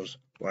knows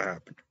what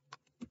happened?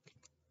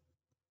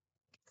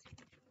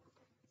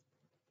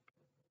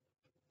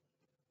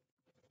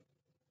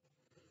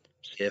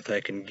 See if I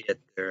can get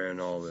there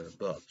and all the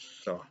above.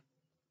 So.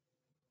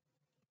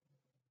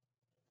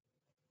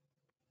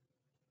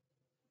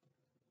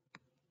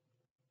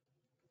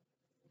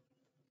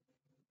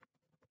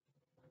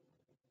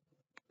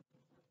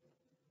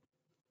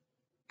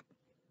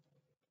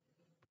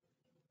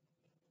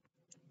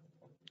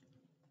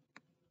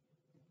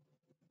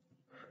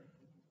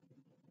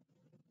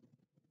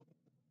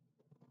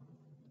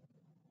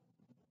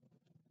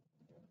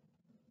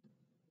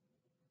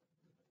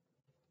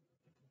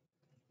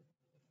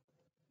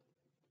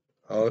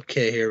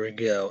 Okay, here we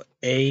go.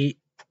 You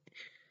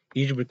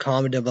should be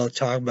comment about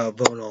talking about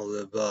voting all of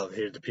the above.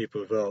 Here's the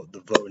people who vote.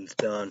 The voting's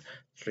done.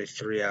 It's a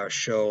 3-hour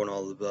show and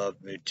all of the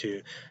above. Me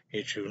too.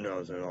 Each who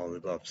knows and all of the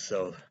above.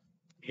 So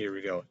here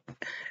we go.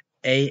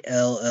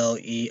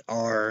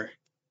 ALLEGRA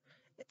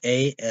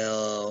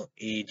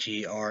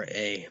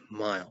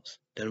Miles.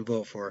 Didn't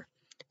vote for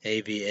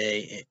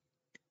AVAMAYBEE.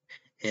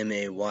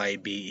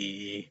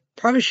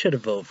 Probably should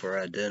have voted for her.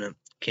 I didn't.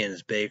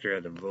 Candace Baker.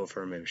 I didn't vote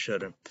for her. Maybe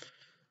should have.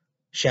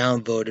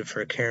 Shawn voted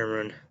for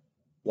Cameron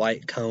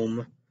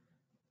Whitecomb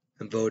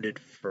and voted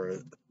for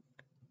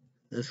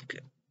this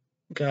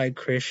guy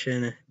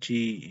Christian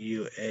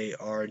Guardino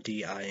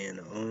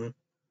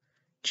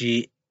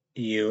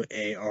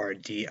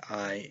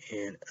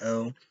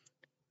Guardino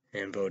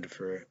and voted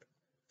for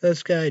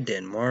this guy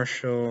Dan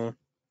Marshall.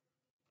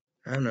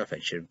 I don't know if I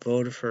should have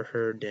voted for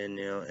her.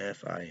 Danielle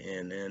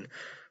Finn.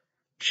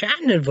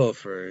 Chatting to vote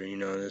for her.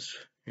 This.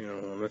 One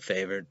of my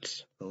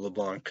favorites. The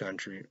LeBlanc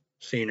Country.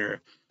 Seen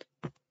her.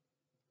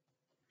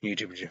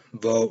 YouTube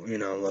vote.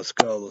 Let's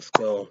go.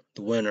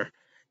 The winner.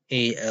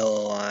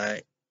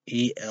 ELLIROWE.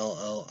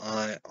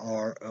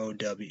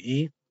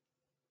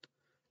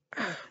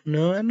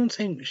 No, I don't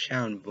think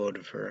Shawn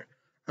voted for her.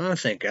 I don't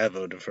think I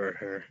voted for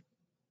her.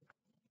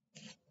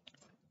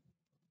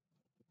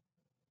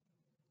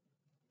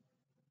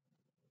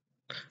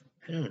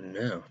 I don't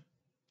know.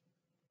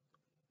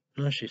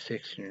 No, she's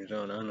 16 years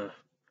old. I don't know if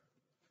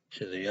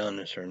she's the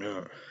youngest or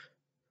not.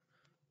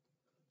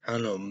 I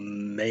don't know,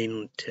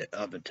 main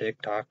of a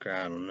TikToker.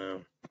 I don't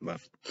know. But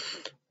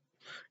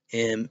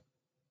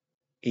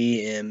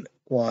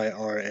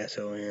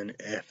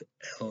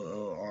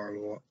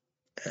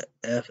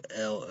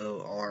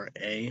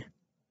MEYRSONFLORA.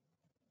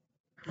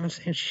 I don't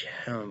think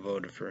Shawn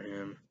voted for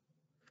him.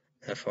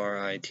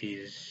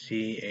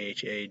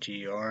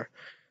 FRITCHAGR.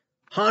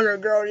 Hunter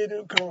girl, you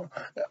do cool.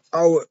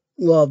 I would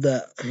love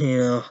that.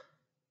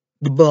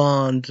 The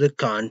bond, the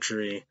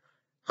country.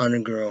 Hunter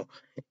girl.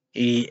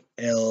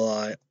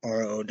 ELIROWE.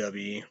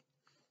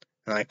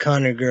 Like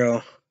Hunter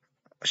girl.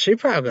 She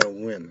probably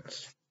gonna win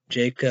this.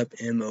 Jacob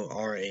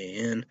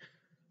MORAN.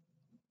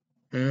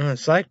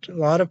 It's like a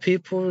lot of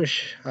people.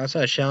 I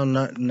say Shawn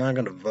not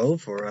gonna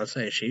vote for her. I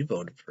say she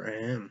voted for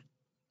him.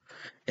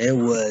 It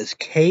was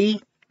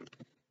KENEDI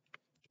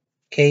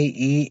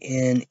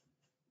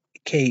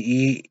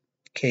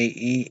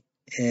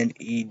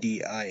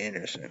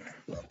Anderson.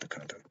 Love the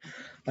content.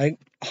 Like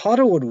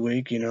Hollywood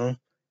Week,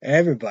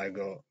 everybody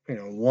go.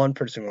 One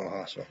person go to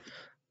hospital.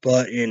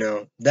 But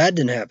that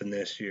didn't happen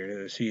this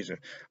season.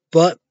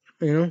 But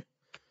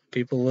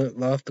people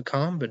love the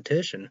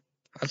competition.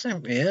 I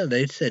think, yeah,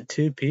 they said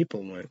 2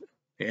 people went.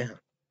 Yeah.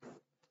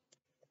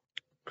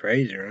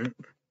 Crazy, right?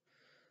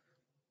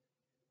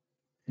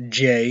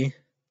 Jay,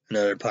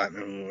 another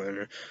platinum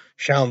winner.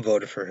 Shawn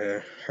voted for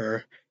her.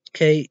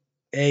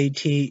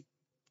 KATYRAAH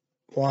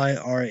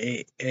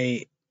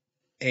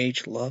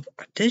Love.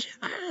 Did she?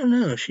 I don't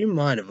know. She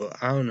might have.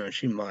 I don't know.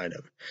 She might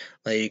have.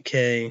 Lady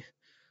K.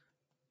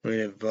 We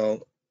didn't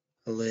vote.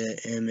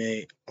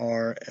 Aaliyah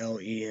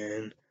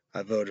MARLEN.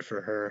 I voted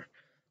for her.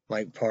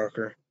 Mike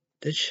Parker.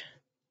 Did she?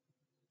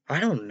 I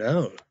don't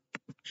know.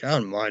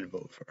 Shawn might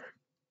vote for her.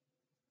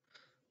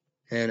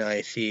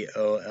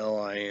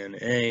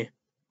 NICOLINA.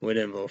 We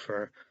didn't vote for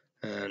her.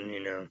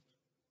 And,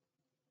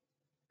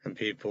 and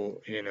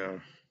people,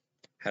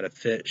 had a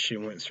fit. She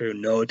went through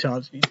no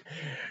Tonsky.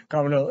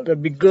 Coming up,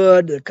 that'd be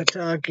good. The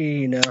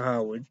Kentucky,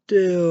 how we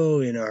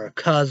do. Our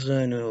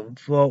cousin who'll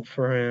vote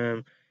for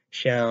him.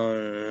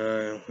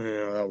 Shawn,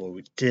 that's what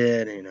we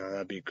did.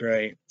 That'd be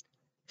great.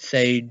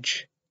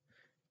 Sage,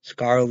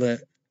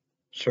 Scarlett,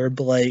 Sir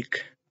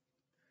Blake.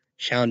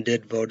 Shawn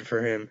did vote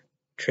for him.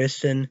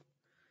 Tristan,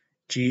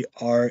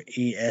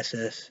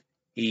 GRESSETT.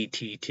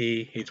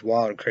 He's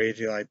wild and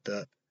crazy like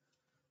the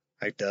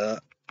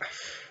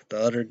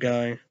other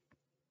guy.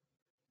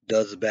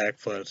 Does the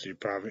backflips. You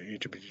probably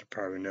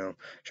know.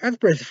 Trying to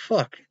break the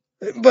fuck.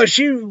 But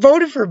she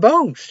voted for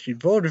both.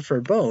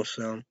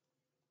 So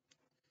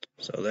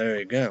there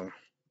you go.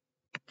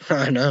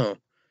 I know.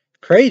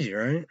 Crazy,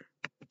 right?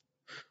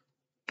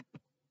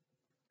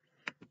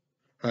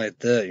 Like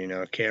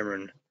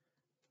Cameron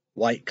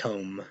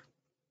Whitecomb.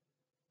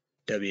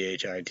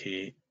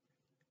 WHITCOMB.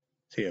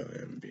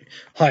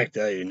 Like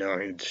that,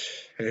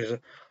 he's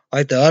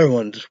like the other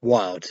one's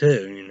wild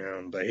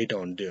too, but he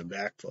don't do a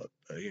backflip,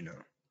 but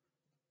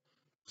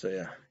So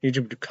yeah,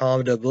 YouTube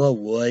comment down below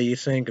what do you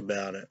think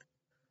about it.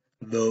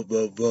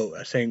 Vote.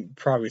 I think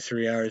probably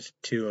 3 hours,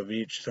 2 of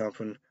each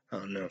something. I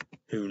don't know.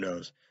 Who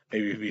knows?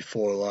 Maybe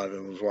before live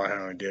it was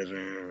how I did. I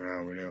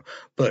don't know.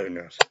 But who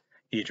knows?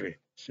 YouTube.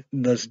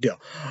 Let's go.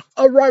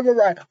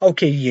 Alright.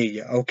 Okay,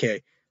 yeah.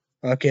 Okay.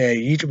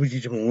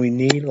 YouTube. We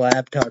need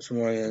laptops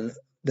more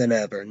than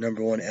ever.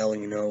 Number 1,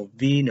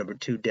 LNOV. Number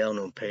 2, Dell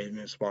no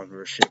payment,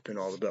 sponsorship, and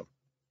all the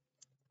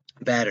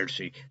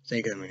battery.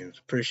 Thinking that means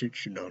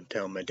appreciate you don't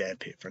tell my dad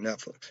paid for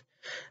Netflix.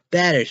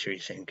 Battery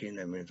thinking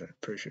that means I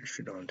appreciate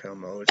you don't tell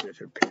my older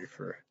sister paid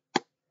for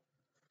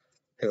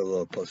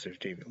Hulu Plus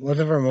TV. It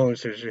wasn't from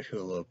Movistar, it's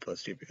Hulu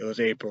Plus TV. It was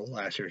April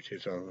last year,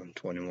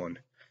 2021.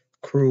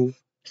 Cruel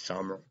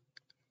Summer.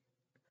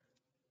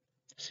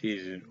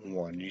 Season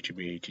 1,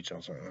 YouTube 18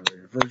 also on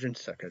Virgin,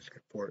 second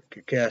report,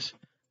 good guess.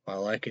 I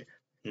like it.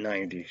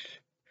 90s.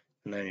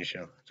 90s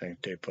show. I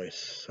think take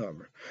place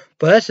summer.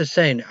 But that's the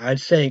same.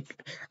 I'd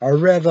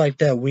read like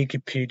that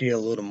Wikipedia a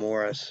little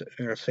more. I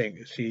think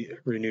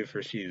renewed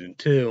for season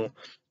 2,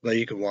 but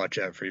you can watch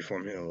that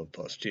Freeform Hulu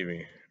Plus TV.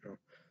 You know?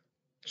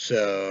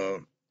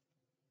 So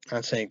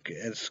I think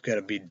it's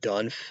gonna be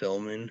done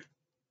filming.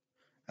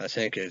 I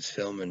think it's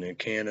filming in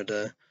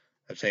Canada.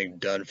 I think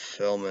done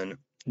filming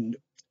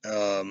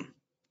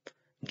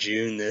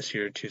June this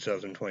year,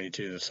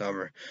 2022, the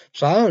summer.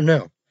 So I don't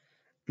know.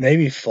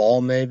 Maybe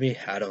fall, maybe.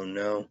 I don't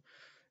know.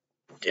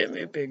 Give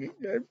me a big.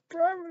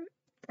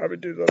 Probably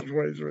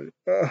 2023.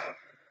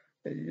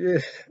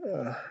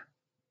 Yeah.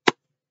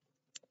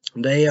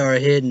 They are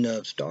hidden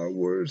of Star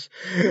Wars.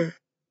 I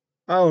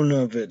don't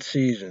know if it's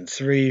season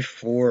 3,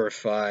 4, or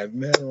 5.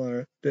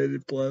 Miller, Disney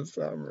Plus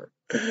Summer.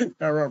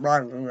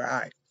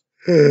 Right.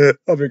 I'm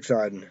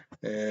excited.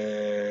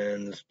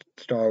 And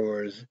Star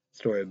Wars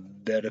Story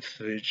of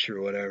Benefits or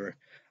whatever.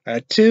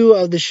 2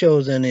 of the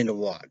shows I need to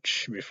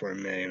watch before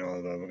May and all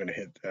of them. We're gonna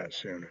hit that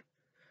soon.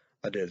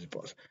 I Disney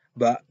Plus.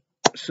 But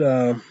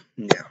so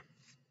yeah.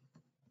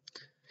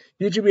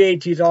 YouTube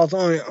 18 is also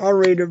on an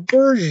R-rated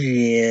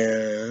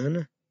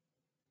version.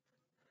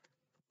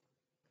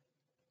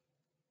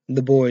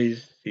 The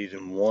Boys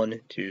season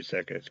 1, 2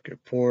 seconds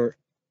report.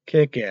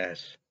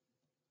 Kick-Ass.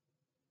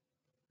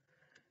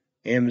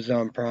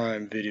 Amazon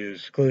Prime Video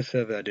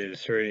exclusive. I did a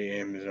 30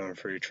 Amazon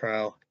free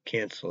trial.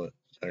 Cancel it.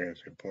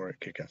 Seconds report.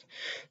 Kick-Ass.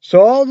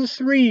 So all the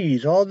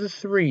threes.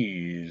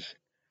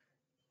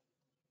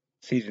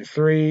 Season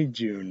 3,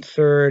 June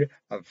 3rd.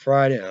 On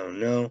Friday, I don't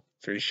know.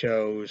 3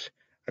 shows.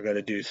 I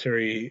gotta do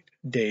 30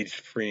 days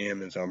free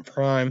Amazon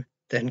Prime.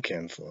 Then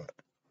cancel it.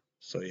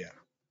 So yeah.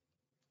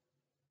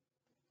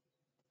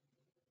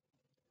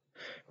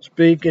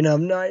 Speaking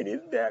of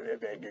 90s, damn it,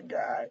 big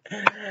guy.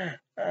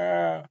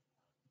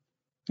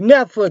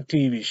 Netflix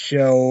TV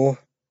show.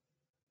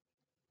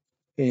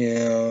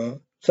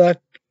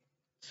 Suck.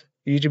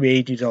 YouTube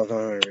 18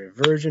 on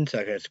version.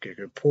 Suck kick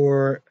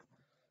report.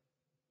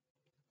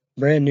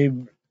 Brand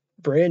new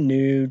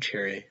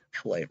cherry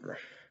flavor.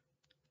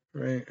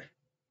 Right.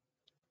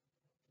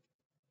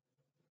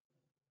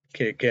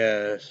 Kick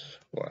ass.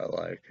 Well, I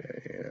like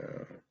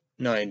it.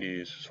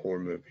 90s horror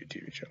movie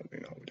TV show.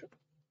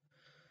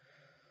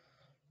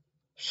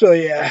 So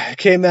yeah, it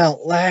came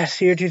out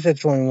last year,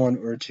 2021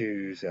 or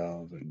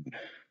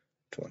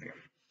 2020.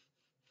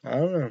 I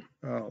don't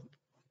know.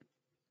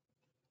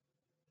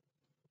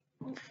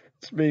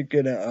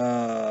 Speaking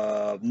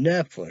of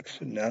Netflix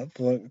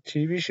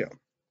TV show.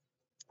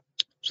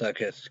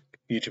 Suck-ass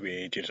YouTube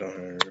 18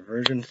 on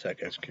version.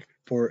 Suck-ass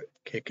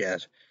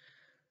Kick-Ass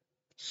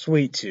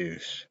Sweet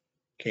Tooth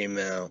came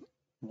out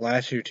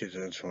last year,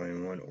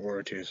 2021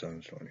 or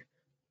 2020.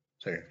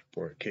 Suck-ass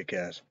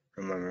Kick-Ass.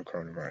 Remember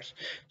coronavirus.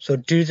 So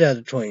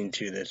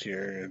 2022 this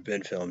year,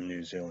 been filmed in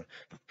New Zealand.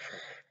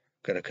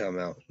 Gonna come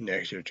out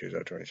next year,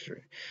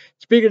 2023.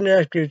 Speaking of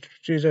next year,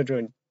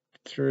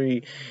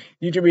 2023,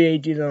 YouTube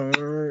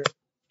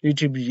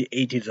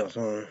 18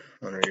 also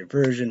on a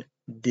version.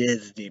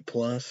 Disney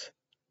Plus.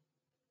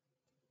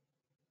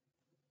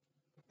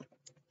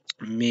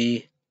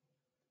 Me.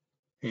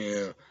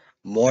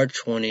 March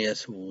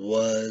 20th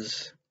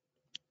was.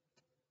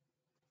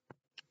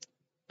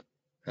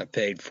 I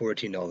paid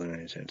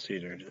 $14.90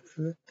 either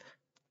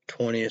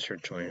 20th or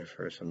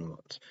 21st of the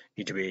month.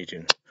 YouTube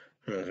 18.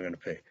 I was gonna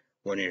pay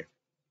 1 year,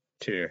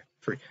 2 year,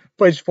 free.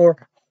 Place for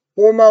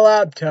my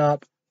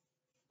laptop.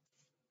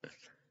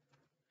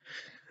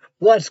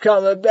 What's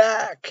coming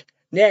back?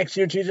 Next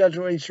year,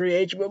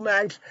 2023, HBO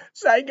Max,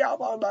 Psych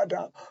Out on my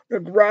top. The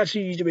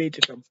Grassy YouTube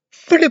 18.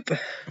 Flip.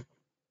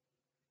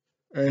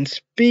 And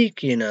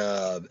speaking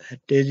of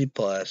Disney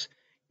Plus,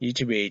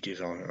 YouTube 18 is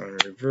on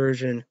a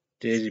version.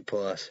 Disney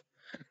Plus.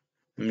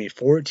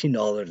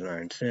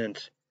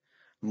 $14.09.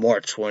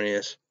 March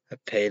 20th. I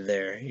paid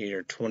there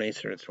either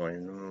 20th or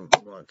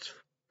 20th months.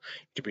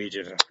 YouTube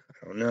 18, I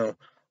don't know.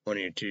 1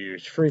 year, 2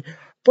 years free.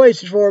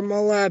 Places for my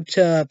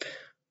laptop.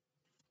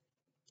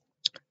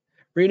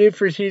 Renewed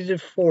for season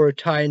 4,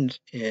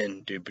 Titans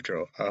and Doom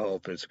Patrol. I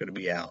hope it's going to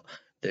be out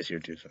this year,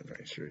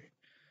 2023.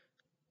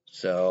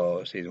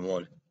 So, season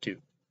 1,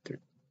 2, 3.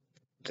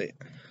 See.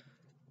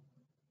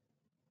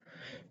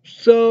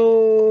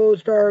 So,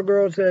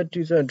 Stargirl said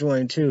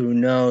 2022. Who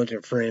knows?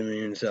 They're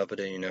framing and stuff, but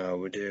we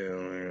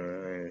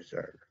do.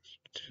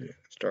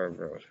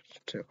 Stargirl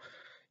 2.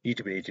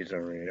 YouTube 18 is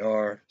on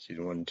radar.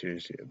 Season 1 and 2.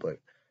 But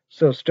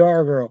so,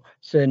 Stargirl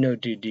said no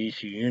to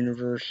DC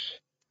Universe.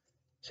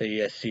 Say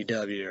yes,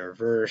 CW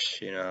reverse.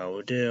 We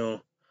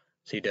do.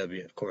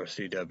 CW, of course,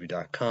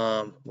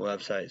 CW.com,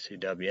 website,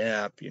 CW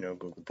app,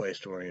 Google Play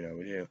Store,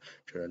 we do.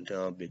 Jordan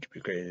Tell, Bitch Be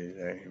Crazy,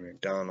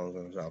 McDonald's,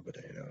 and stuff, but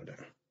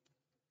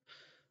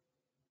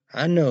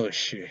I know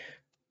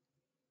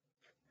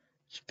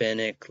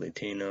Hispanic,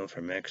 Latino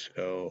from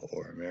Mexico,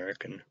 or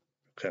American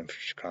come from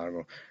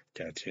Chicago,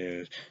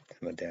 tattoos, tell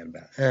my dad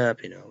about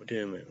app,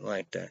 doing it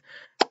like that.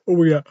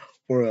 We're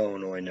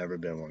Illinois, never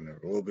been one,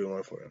 never will be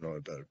one for Illinois,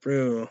 but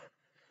approve.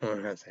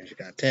 I think she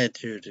got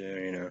tattoos,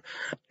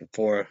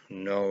 before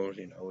knows,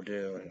 we'll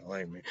do,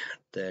 like me.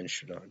 Then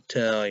she don't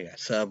tell, you got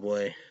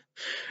Subway,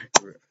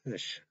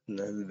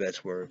 the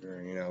best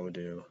worker, we'll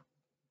do.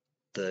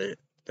 The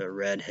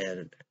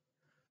redheaded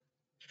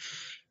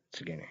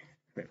skinny.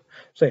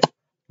 So yeah.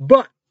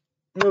 But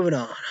moving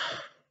on.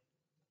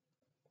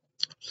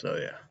 So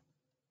yeah.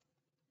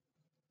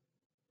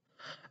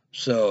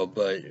 So,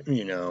 but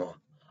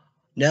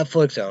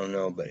Netflix, I don't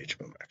know, but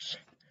HBO Max.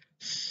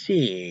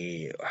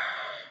 See.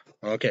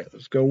 Okay,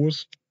 let's go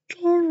with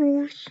Star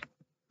Wars.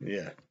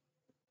 Yeah.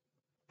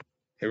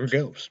 Here we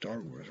go.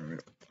 Star Wars,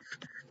 right?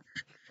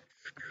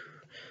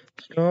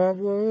 Star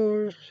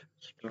Wars.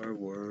 Star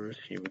Wars.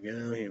 Here we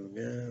go. Here we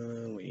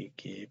go.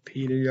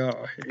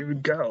 Wikipedia. Here we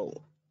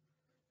go.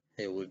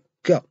 Here we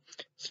go.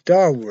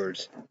 Star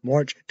Wars,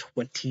 March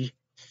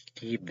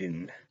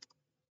 27.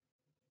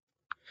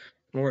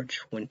 March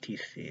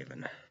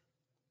 27.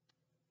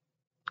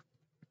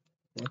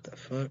 What the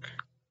fuck?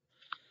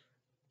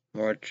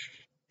 March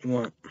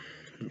 1.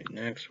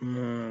 Next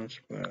month,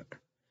 but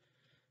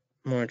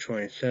March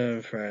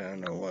 27th, right? I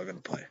don't know what I'm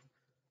going to play.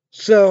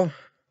 So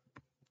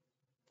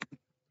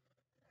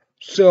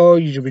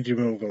YouTube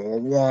will go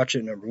watch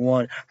it. Number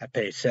one, I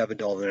paid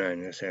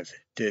 $7.99.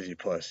 Disney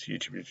Plus,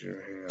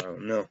 YouTube, I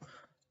don't know.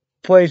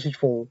 PlayStation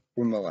 4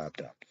 with my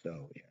laptop.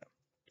 So yeah.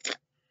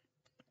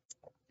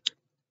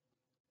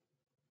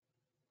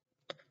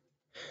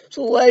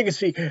 So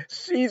Legacy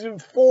Season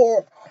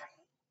 4,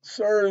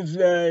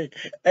 Thursday,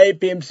 8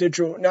 p.m.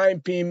 Central,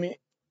 9 p.m.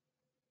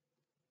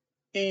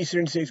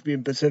 Eastern, 6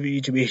 p.m. Pacific,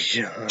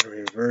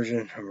 YouTube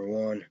version, number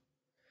one.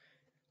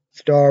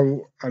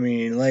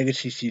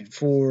 Legacy Season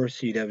 4,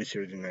 CW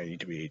Series 9,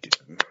 YouTube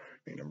 18.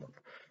 Number one.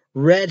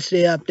 Red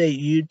State Update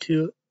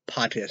YouTube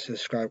podcast.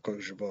 Subscribe,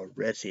 close your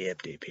Red State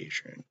Update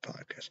Patreon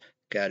podcast.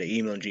 Got an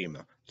email,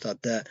 Gmail.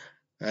 Thought that.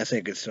 I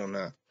think it's still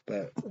not.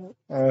 But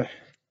I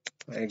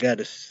got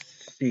to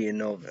see I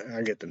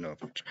get the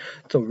notification.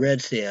 So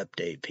Red State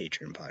Update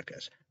Patreon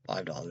podcast.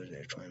 $5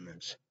 every 20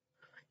 minutes.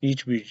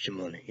 Each week your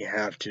money. You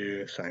have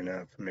to sign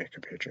up, make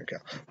a Patreon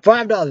account.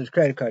 $5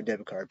 credit card,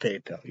 debit card,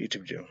 PayPal,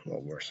 YouTube do.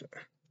 What worse?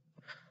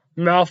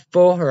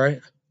 Mouthful,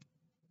 right?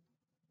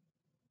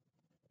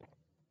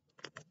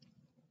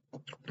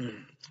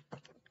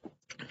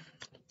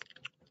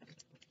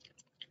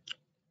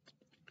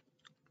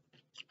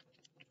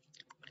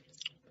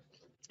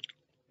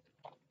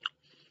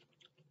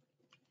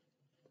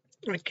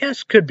 I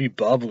guess could be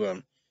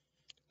bubblegum,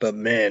 but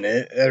man,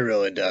 it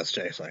really does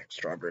taste like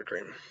strawberry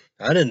cream.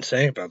 I didn't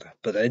think about that,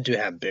 but they do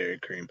have berry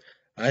cream.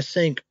 I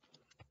think.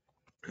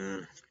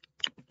 Wait.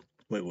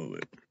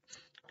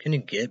 Can you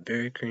get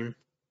berry cream?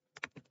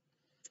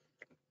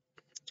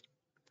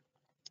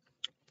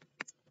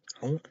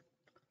 Hold on.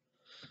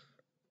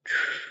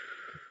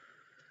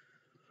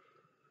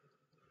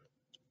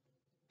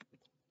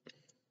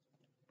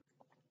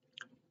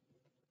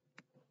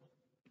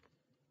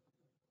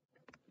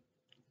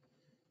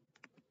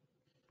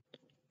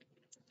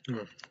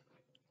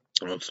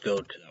 Let's go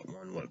to that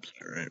one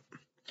website, right?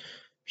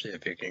 See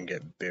if you can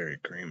get berry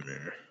cream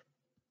there.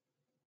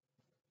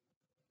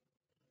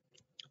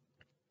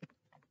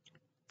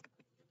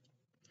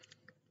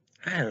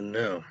 I don't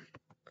know.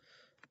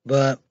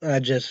 But I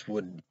just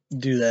would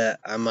do that.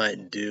 I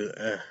might do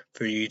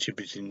for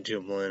YouTubers and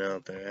one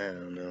out there. I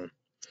don't know.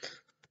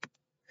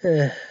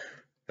 It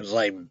was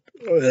like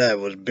that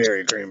was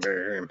berry cream.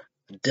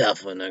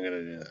 Definitely not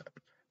gonna do that.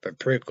 But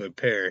prickly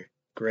pear,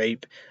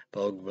 grape,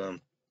 bubblegum,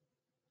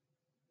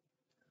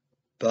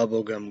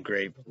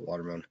 grape,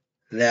 watermelon.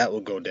 That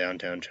will go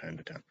downtown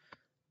Chinatown.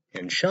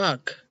 And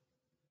shock.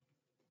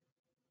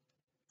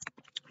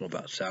 What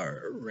about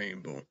sour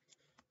rainbow?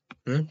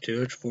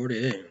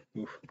 248.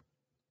 Oof.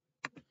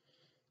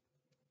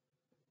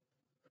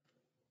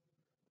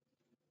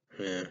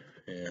 Yeah.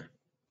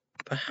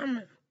 But how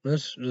many?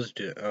 Let's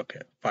do it.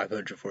 Okay,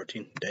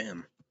 514.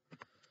 Damn.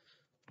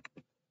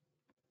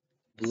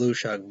 Blue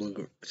shock,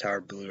 sour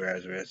blue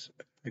raspberries.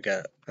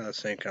 I was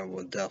thinking I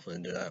will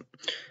definitely do that.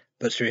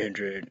 But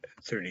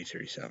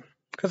 337.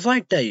 Cause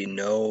like that,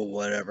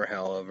 whatever,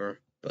 however.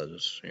 But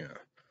it's,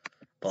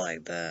 but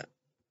like that.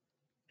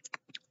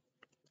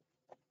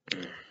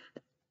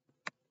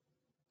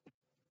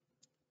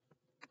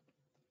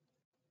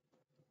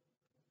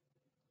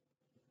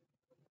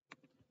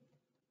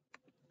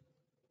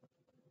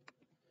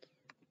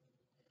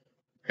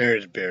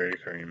 Here's berry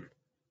cream.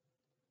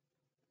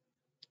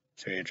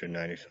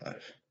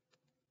 395.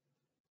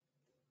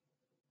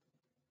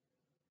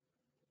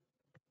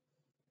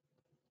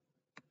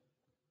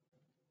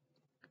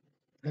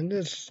 And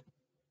this,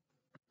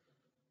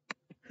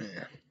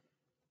 yeah.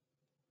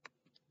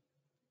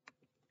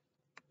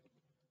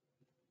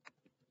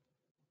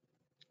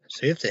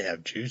 See if they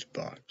have juice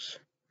box.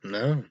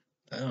 No,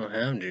 I don't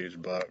have juice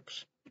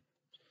box.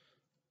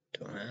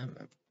 Don't have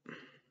it.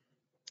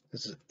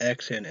 This is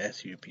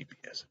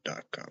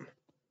xnsupps.com.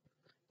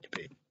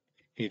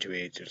 YouTube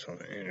eats or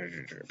something.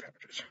 Energy drink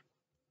pouches.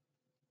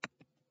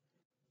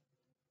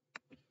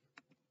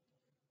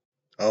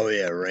 Oh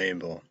yeah,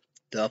 rainbow.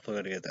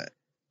 Definitely gonna get that.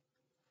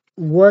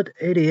 What?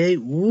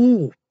 88?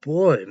 Woo,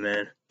 boy,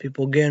 man.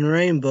 People getting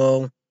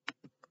rainbow.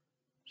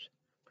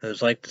 It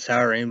was like the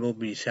sour rainbow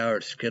be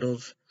sour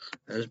Skittles.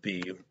 Those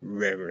be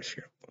regular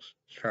Skittles.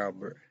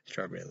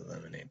 Strawberry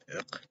lemonade.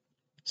 Ugh.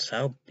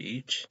 South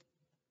Beach?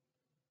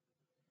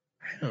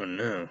 I don't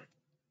know.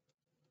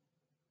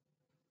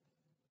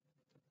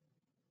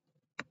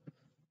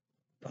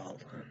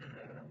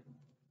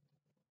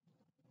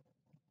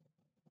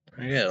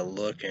 I gotta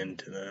look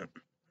into that.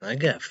 I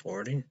got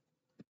 40.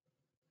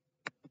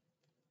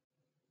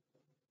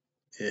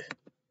 Yeah.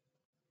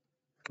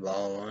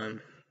 Ball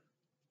line.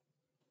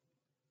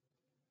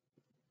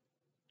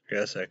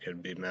 Guess that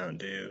could be Mountain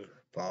Dew.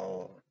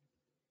 Ball.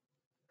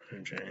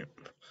 Drink.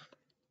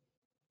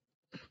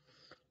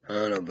 I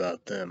don't know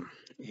about them.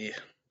 Yeah.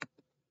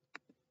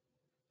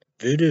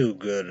 Voodoo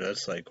good.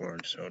 That's like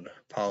orange soda.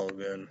 Apollo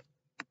good.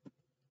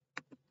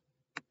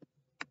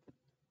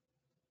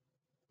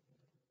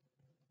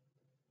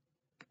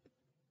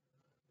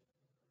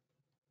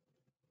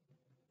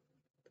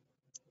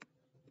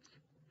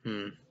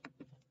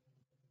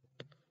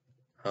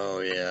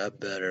 Oh yeah, I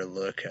better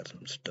look at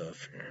some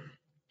stuff here.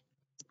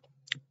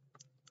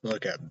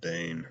 Look at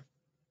Bane.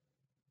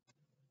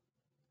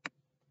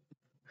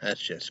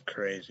 That's just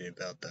crazy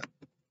about that.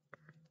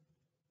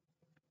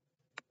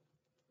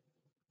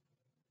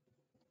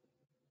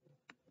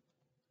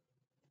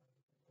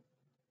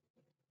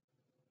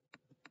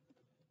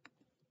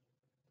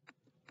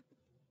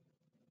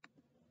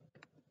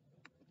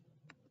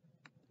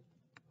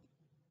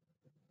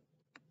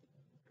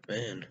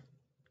 Man,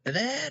 did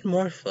they add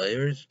more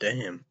flavors?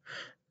 Damn.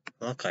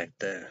 Look like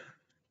that.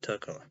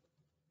 Took a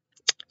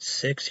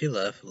 60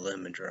 left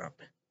lemon drop.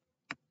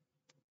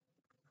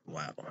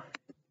 Wow.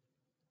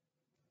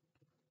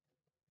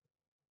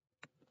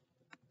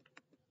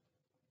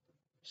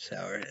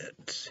 Sour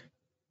hits.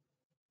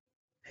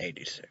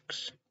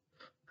 86.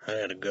 I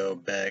gotta go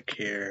back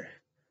here.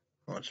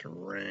 Wants to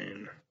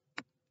rain.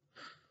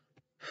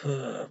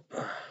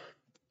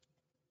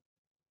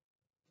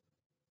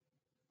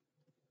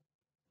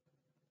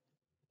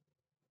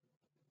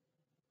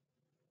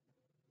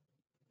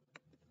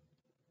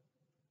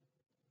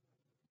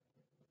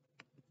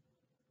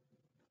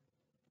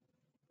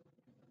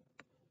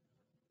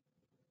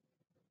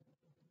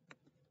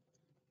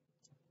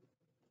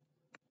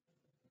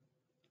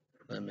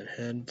 Lemon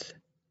heads.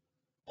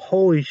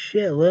 Holy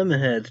shit, lemon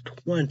heads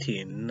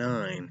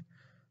 29.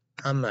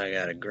 I might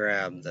gotta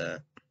grab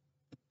that.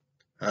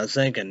 I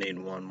think I need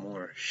one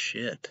more.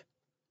 Shit.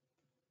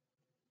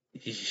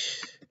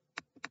 Eesh.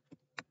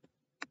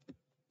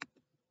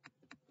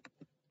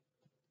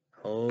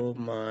 Oh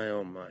my,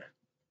 oh my.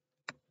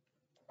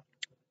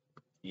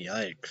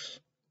 Yikes.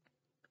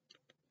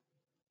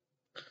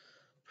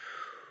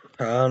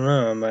 I don't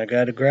know, I might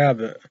gotta grab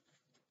it.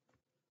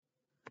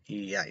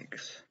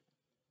 Yikes.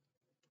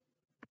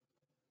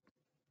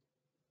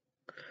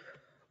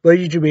 But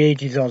you should be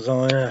 18 hours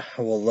on. I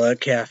will let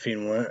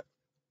caffeine went.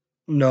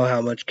 Know how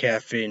much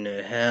caffeine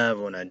I have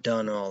when I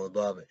done all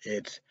above.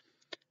 It's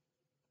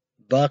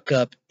Buck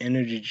Up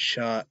energy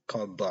shot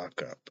called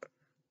Buck Up.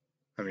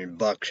 I mean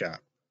Buckshot.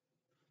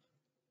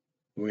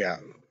 We got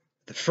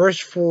the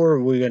first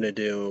four we're gonna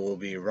do will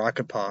be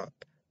Rocket Pop,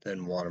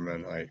 then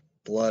Watermelon High,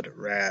 Blood,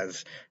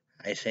 Raz.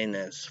 I think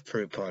that's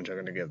Fruit Punch. I'm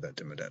gonna give that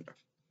to my dad.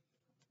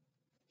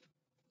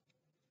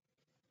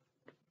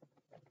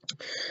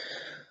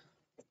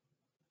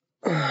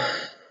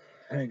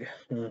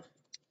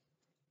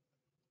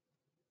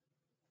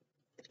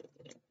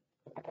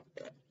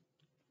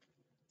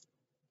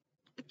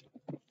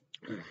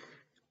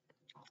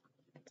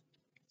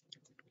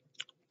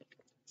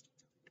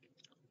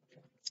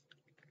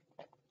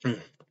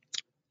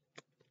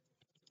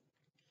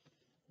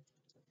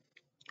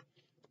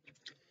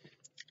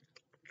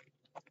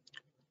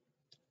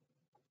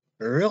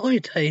 It really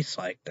tastes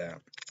like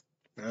that.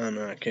 I don't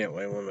know. I can't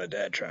wait when my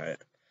dad try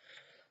it.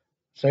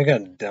 So I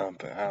gotta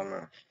dump it. I don't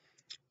know.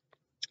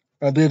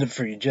 I did it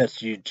for you,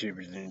 just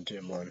YouTubers in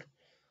Timlin.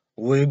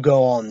 We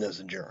go on this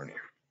journey.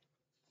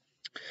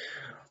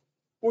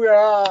 We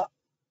are.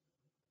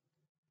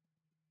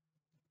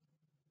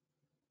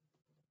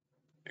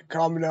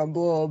 Comment down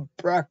below.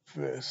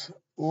 Breakfast,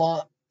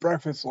 lunch,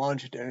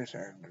 dinner,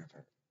 dinner.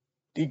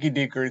 Deaky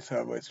Deaker,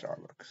 Subway,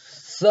 Starbucks.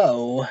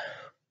 So,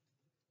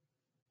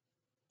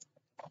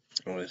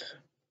 it was.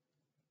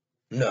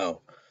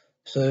 No.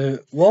 So,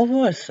 what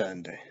was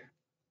Sunday?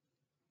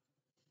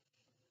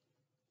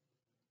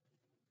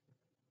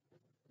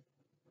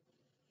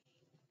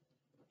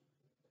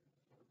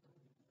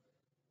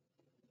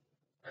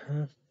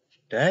 Huh?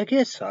 Did I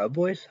get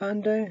Subway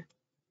Sunday?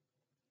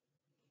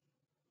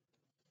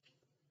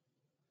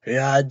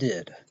 Yeah, I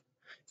did.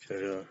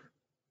 Should've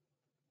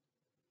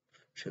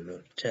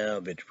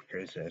tell bitch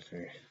because that's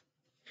me.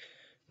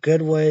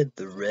 Good way,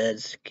 the red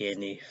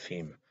skinny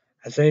female.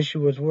 I say she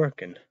was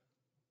working.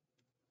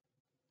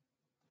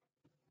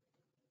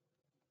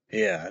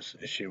 Yeah,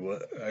 she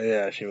was.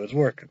 Yeah, she was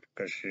working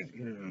because she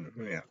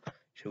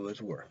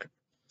was working.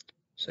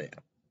 So yeah,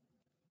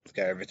 it's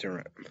got everything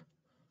right.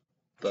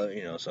 But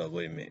so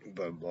believe me.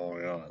 But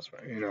blowing honest,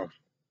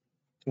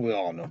 we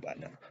all know by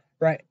now,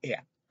 right? Yeah.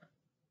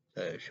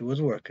 So she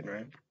was working,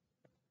 right?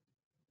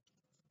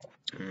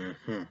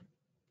 Mm-hmm.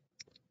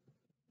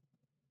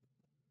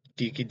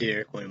 Geeky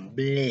Derek went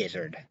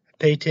blizzard.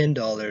 Pay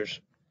 $10,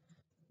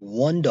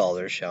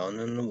 $1 shouting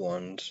in the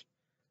ones.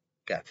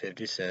 Got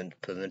 50 cents.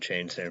 Put in the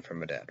chain saying from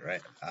my dad,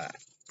 right? Alright.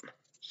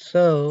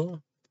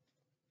 So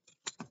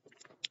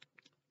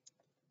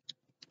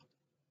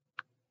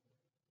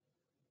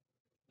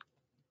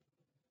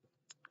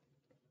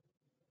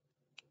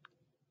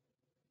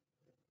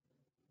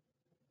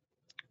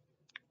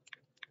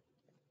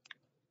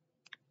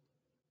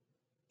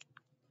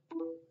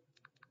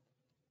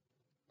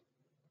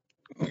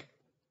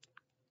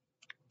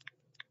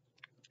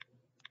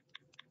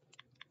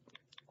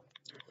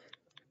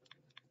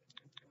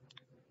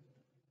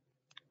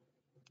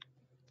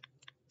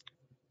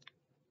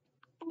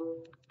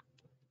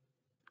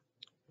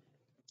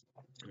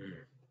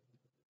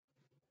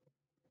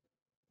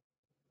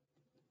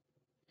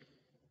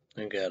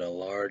I got a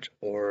large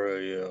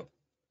Oreo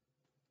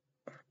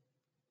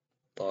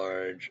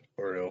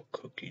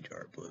cookie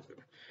jar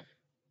blizzard.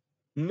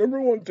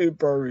 Number one food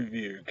bar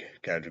review.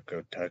 Gadget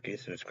Kentucky.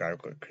 Subscribe,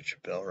 click the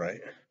bell,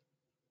 right?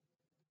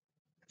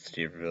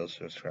 Steverville,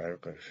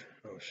 subscribe, click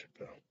the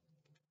bell.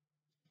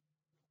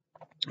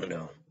 I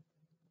know.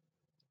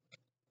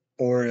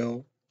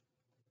 Oreo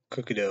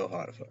cookie dough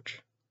hot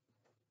fudge.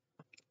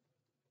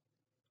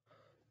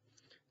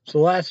 So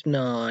last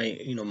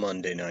night,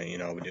 Monday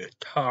night, we did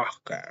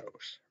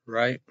tacos,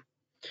 right?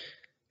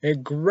 A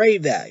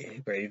great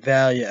value. Great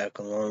value at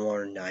Cologne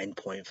Water,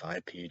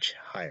 9.5 pH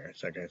higher.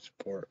 So I can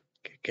support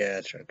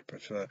Kit try to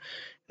pursue, and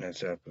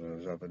that's up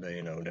with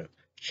the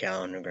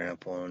challenger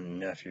grandpa and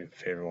nephew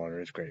favorite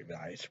water is great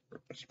value for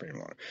spring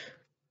water.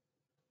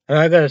 And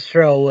I gotta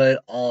throw away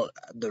all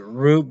the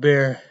root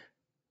beer,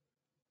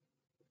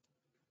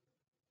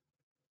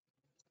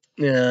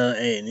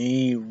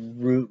 A&E,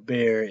 root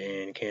beer,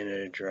 and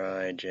Canada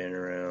Dry,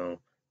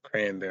 General,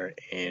 Cranberry,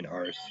 and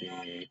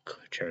RC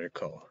Cherry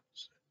Cola.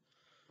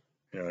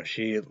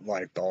 She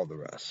liked all the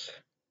rest.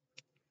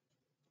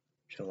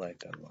 She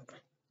liked that a lot.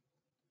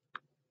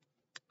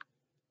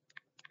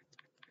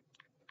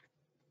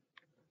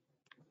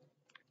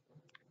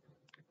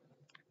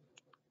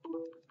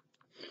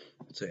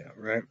 So yeah,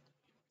 right?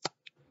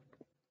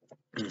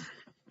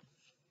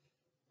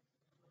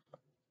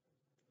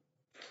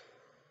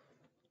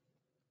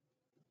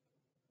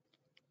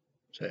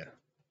 So yeah.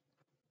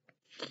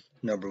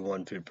 Number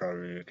one food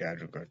probably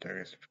casual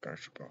criteria is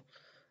vegetable.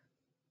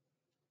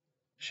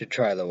 Should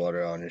try the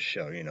water on his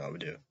show, I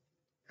do.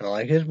 And I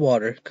like his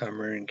water,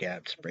 Cumberland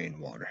Gap Spring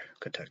Water,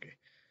 Kentucky.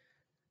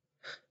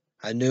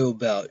 I knew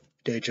about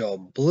Deja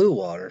Blue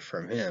Water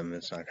from him.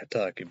 It's not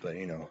Kentucky, but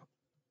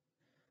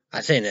I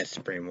say that's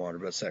spring water,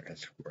 but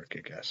second's work, I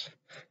guess.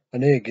 I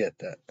need to get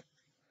that.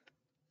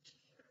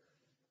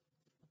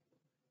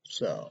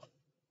 So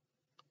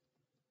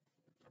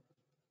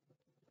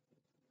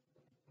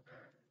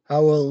I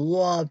would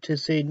love to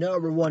see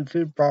number one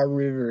food product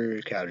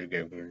reviewer Calgary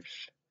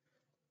Gamers.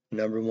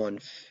 Number one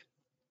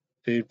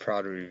food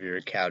product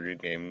reviewer Calgary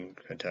Game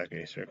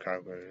Kentucky. Sir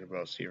Conqueror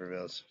about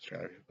Seaverville,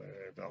 subscribe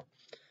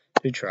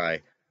to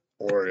try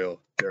Oreo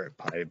Dirt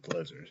Pie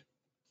Blizzard.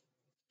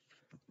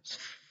 It's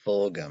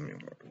full of gummy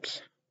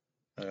worms.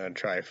 I'm gonna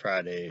try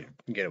Friday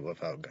and get it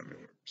without gummy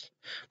worms.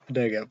 But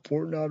they got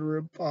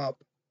 $4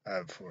 pop. I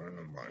have 4 in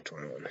the Mark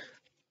 21.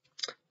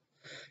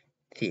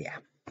 Yeah.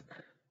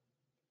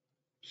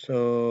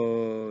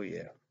 So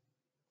yeah.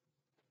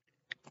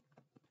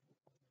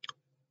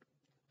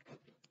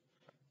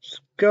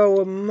 Let's go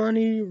with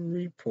money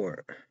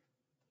report.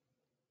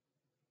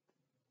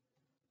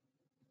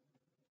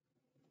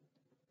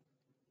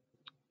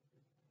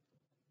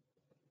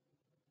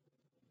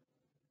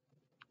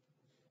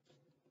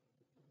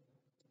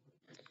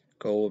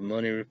 Go with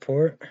money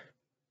report.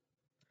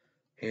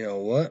 You know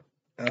what?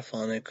 I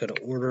finally could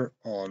order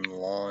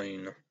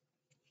online.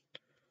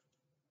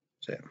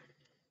 So yeah.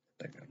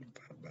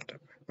 About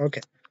that.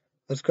 Okay.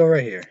 Let's go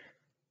right here.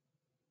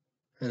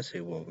 Let's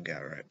see what we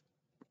got right.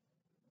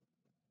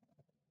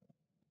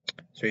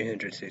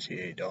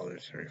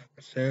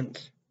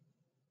 $368.34.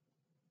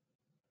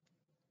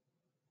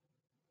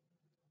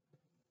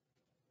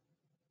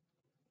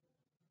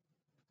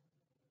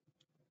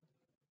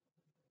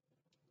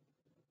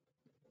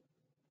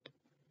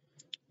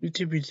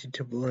 UTBT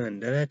to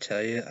blend. Did I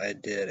tell you I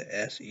did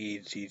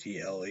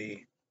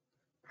SEZZLE?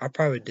 I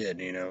probably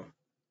did,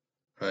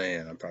 Oh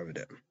yeah, I probably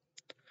did.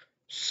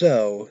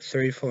 So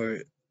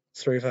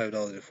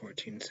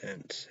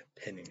 $35.14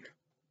 penny.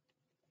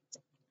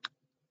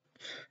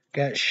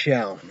 Got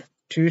shown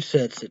 2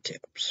 sets of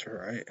tips,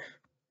 right?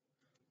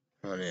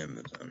 On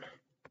Amazon.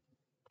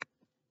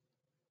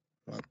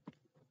 Well,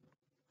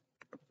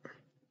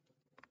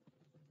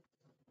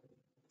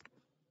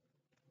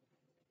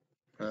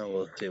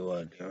 we'll see what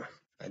I do.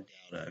 I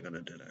doubt I'm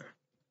gonna do that.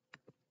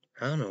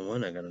 I don't know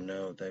when I gotta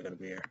know if they're gonna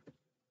be here.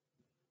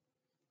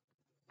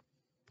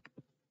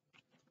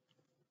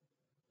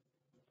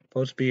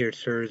 Supposed to be here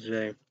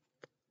Thursday.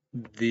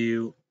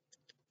 View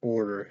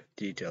order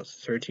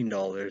details.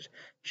 $13.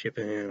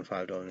 Shipping in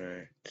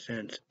 $5.99.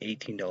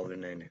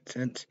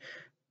 $18.98.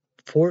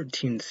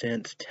 14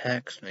 cents.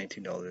 Tax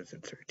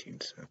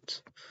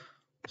 $19.13.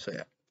 So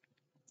yeah,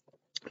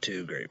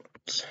 two great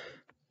ones.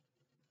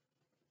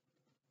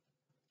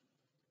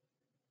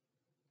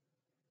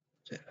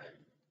 So, yeah.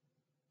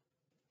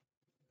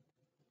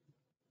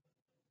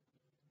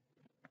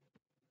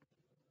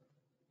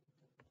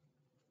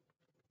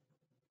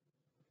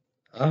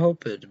 I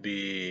hope it'd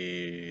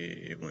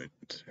be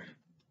Wednesday.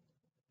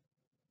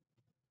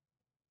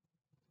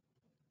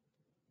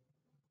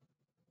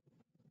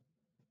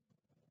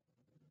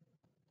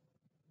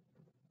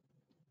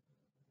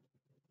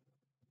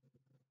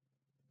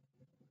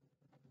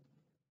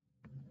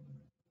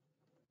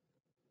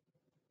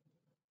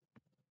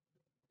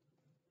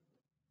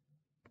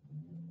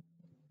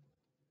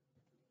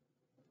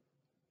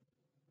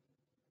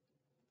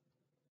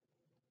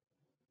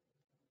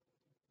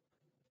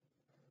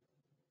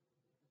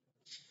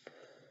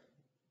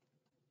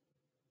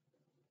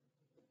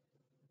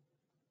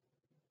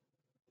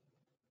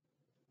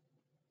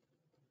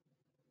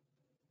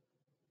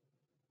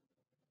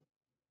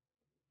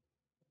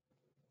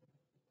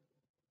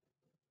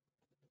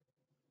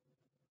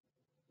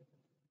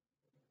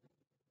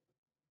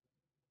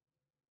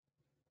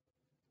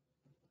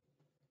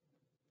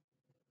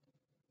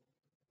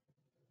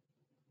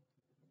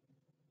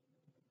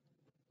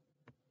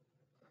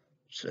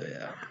 So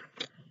yeah,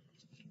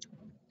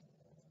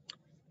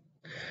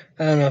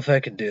 I don't know if I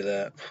could do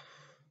that.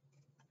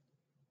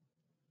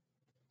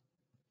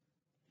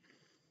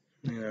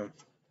 You know,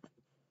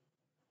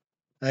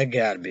 I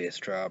gotta be a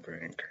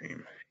strawberry and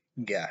cream.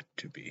 Got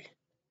to be.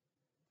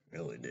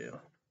 Really do.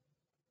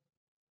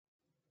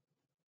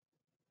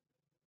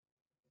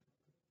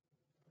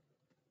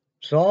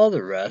 So all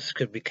the rest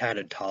could be kind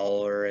of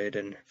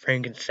tolerated.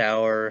 Franken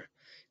sour,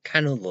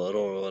 kind of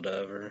little or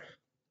whatever.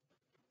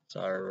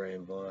 Sour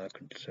rainbow, I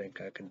could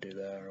think I could do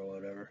that or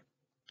whatever.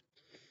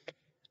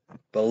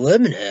 But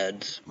lemon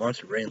heads,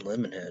 Monster Rain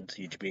lemon heads,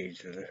 each be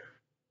each other.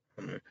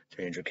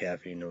 Change your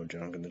caffeine, no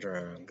junk in the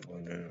drunk,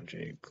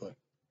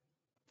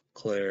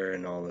 clear,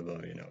 and all the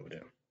above, you know, we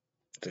do.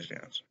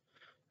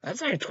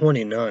 That's like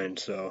 29,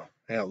 so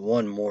I got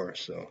one more,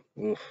 so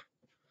oof.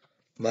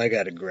 I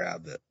gotta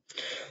grab it.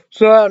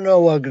 So I don't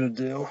know what I'm gonna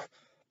do.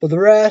 But the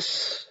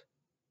rest,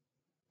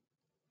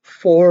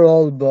 four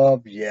all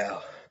above,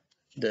 yeah.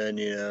 Then,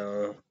 you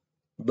know,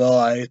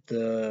 but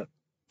now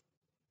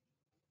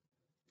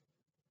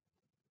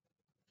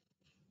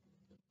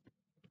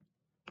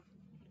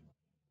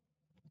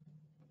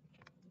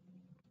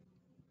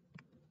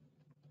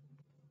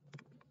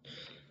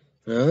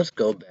let's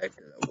go back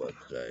to the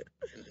website.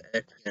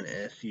 It's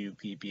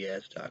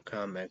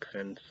xnsupps.com,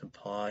 xn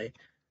supply.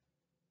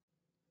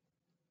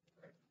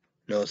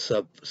 No,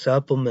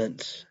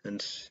 supplements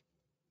and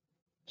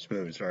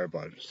smooths, sorry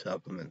about it.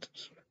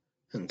 Supplements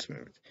and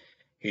smooths.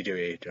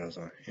 EJ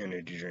on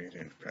energy drinks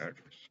and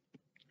powders.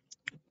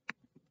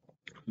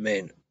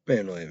 Mainly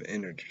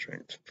energy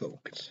drinks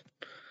focus.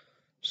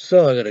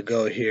 So I gotta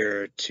go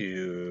here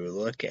to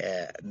look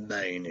at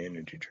main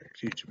energy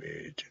drinks.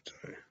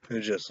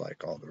 It's just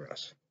like all the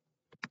rest.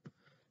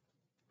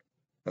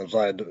 That's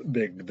why the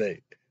big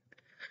debate.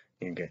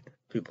 You get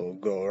people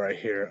go right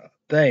here,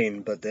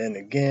 Bane, but then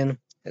again,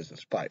 it's a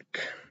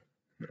spike.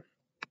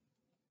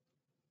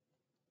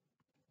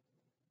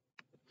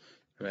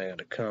 And I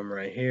gotta come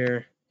right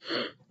here,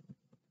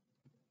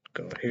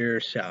 go here,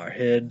 sour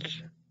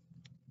heads,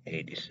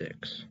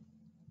 86.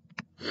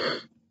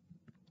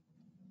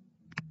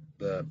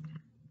 But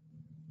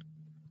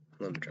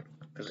lemon drop,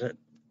 is it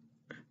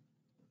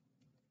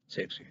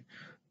 60?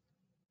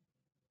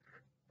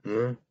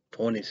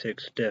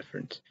 26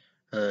 difference.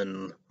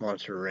 And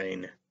Monster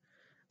Rain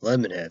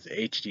lemon has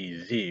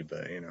HDZ,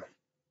 but you know.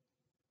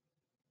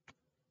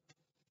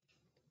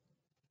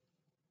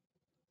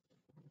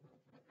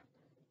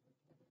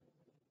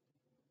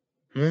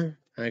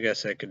 I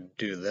guess I could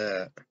do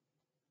that.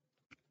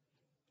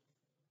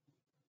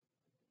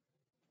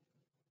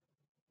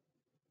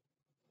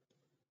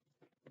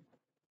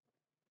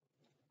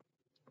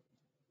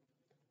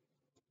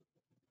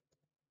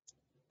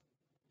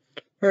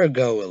 Or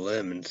go with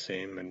lemon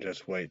seam and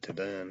just wait to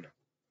then.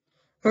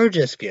 Or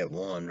just get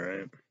one,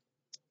 right?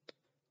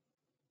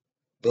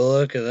 But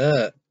look at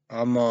that.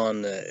 I'm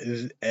on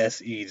the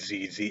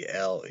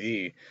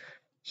SEZZLE.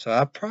 So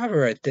I probably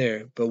right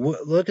there. But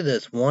look at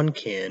this. One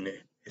can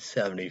is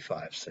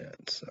 75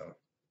 cents. So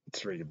it's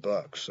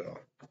 $3.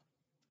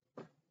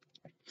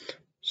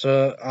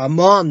 So I'm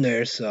on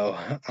there. So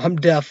I'm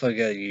definitely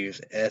going to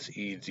use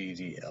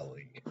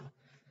SEZZLE.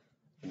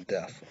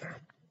 Definitely.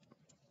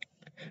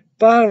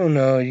 But I don't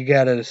know. You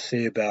got to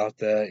see about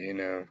that, you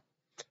know.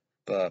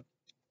 But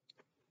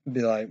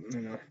be like,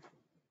 you know.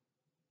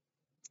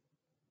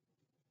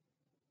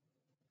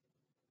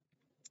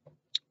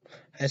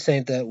 I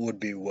think that would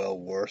be well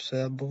worth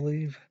it, I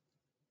believe.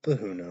 But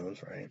who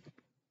knows, right?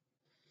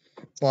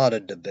 A lot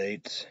of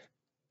debates.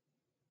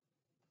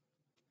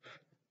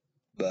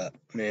 But,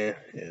 it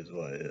is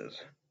what it is.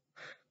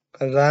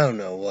 Because I don't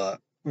know what,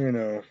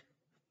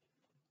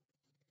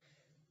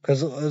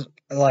 Because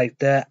like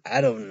that,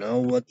 I don't know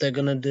what they're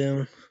going to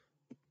do.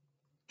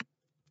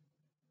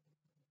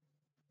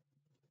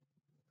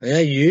 Yeah,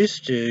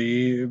 used to.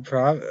 You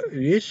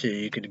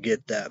could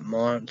get that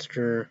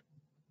monster.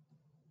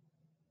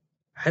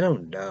 I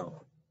don't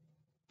know.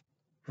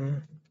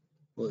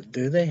 Well,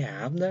 do they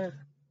have that?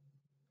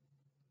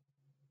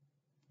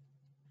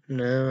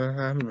 No,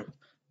 I don't know.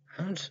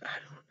 I don't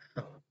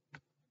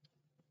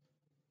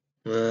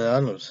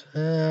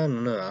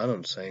know. I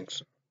don't think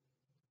so.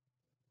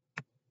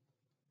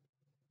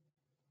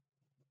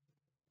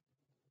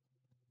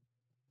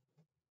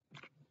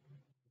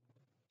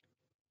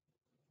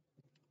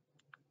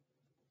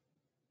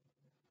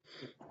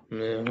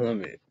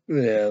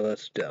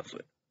 Let's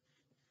definitely.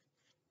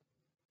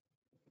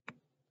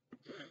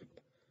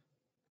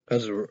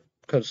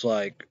 Cause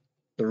like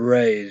the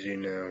Raze,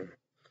 and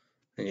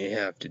you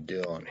have to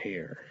do on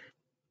here.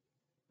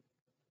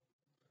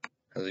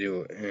 Cause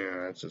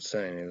that's the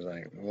saying. He's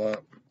like,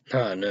 what?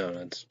 I know,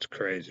 that's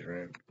crazy,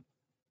 right?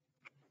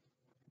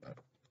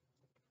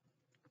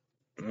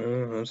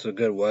 That's a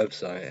good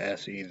website.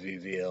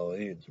 SEZZLE.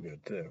 It's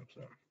good too.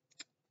 So.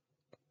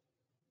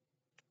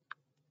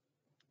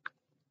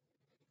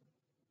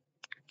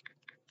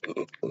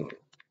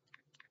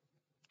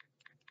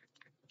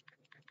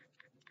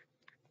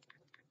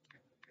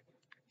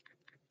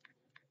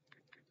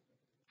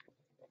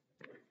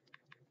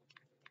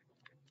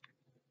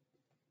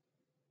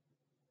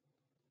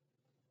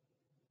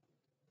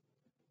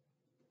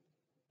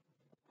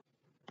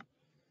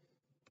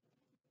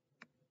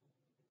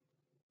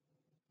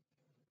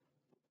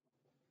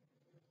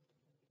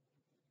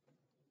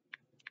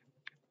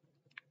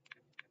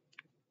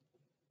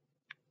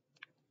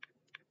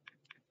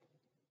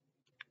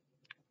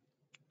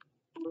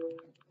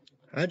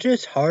 It's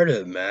just hard to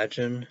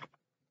imagine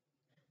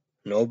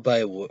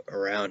nobody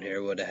around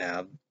here would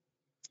have,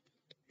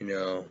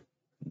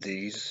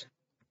 these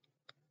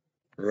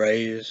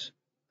rays.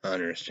 I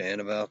understand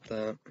about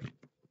that.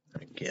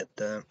 I get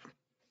that.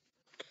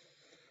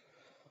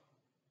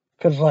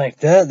 Cause like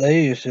that,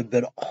 they used to have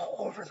been all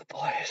over the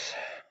place.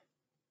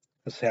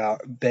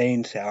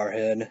 Bane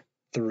Sourhead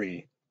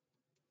 3,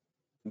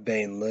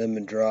 Bane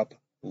Lemon Drop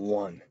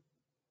 1,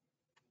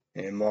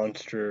 and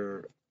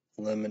Monster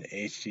Lemon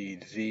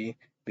HCZ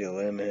be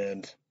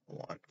Lemonheads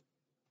 1.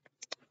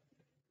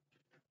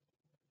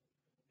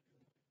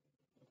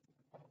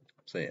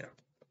 So yeah,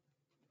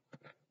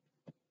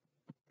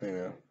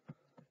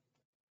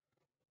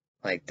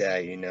 like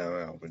that,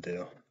 how we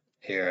do.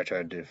 Here I try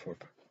to do for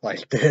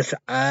like this.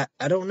 I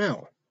don't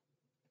know,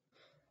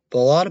 but a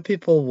lot of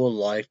people will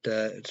like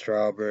that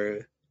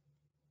strawberry,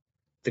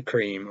 the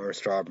cream or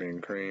strawberry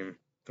and cream.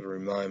 To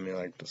remind me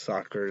like the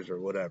suckers or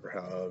whatever.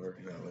 However,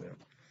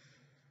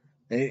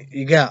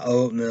 you got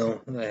oatmeal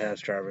that has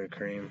strawberry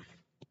cream.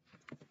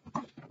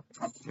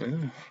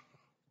 Yeah.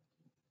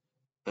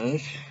 I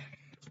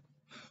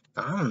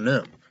don't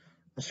know.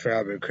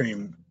 Strawberry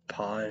cream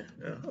pie.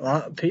 Yeah. A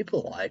lot of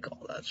people like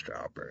all that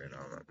strawberry and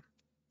all that.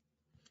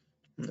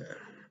 No,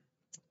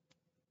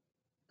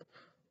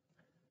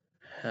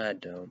 I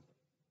don't.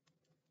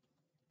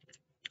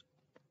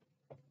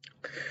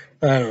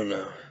 I don't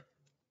know.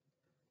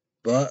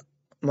 But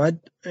my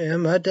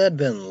dad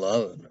been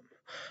loving them.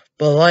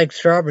 But like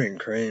strawberry and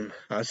cream,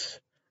 that's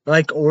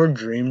like orange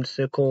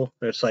dreamsicle.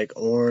 It's like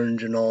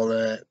orange and all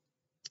that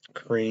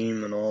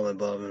cream and all the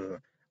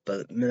above.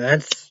 But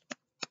that's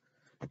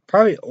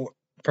probably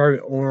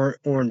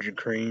orange and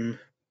cream,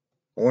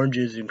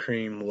 oranges and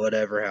cream,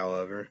 whatever.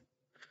 However,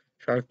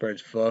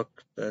 Sharkbird's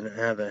fuck doesn't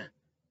have a.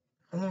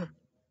 Oh,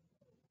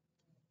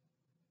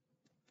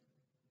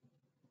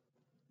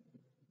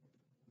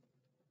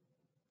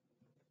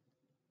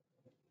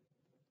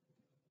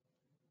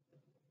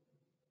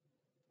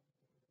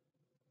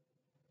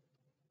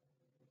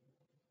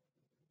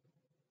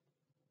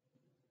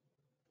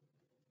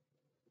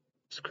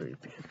 it's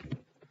creepy.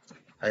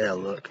 I gotta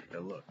look.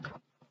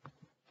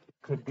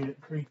 Could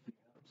get creepy.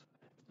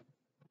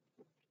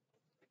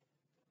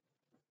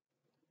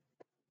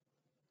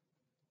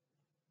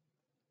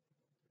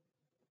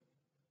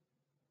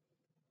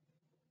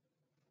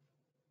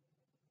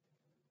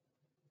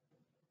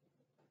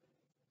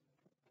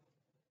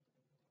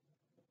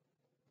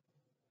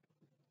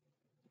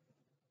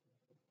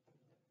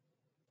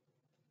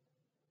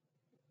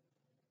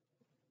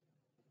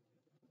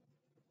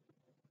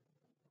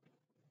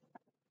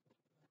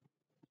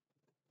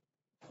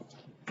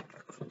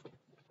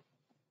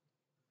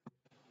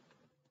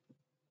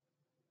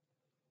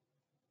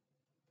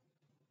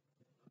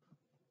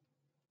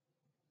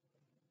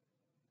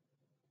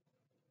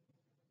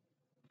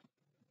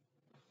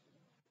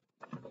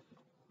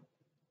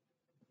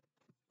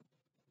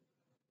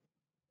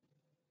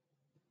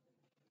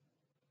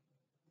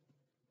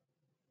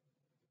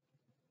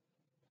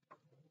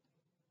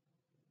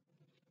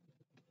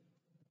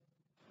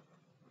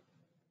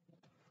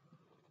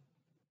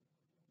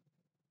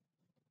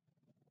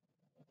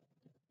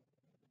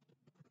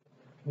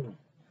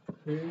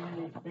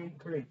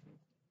 Crazy.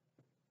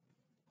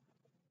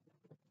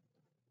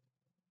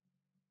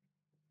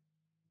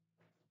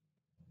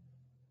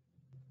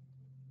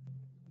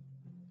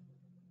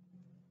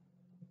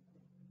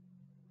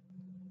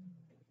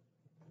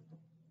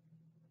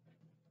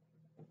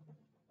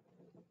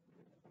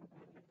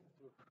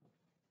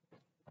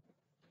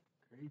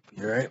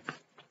 You're right.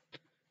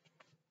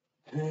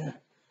 Yeah.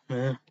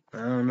 Yeah. I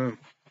don't know.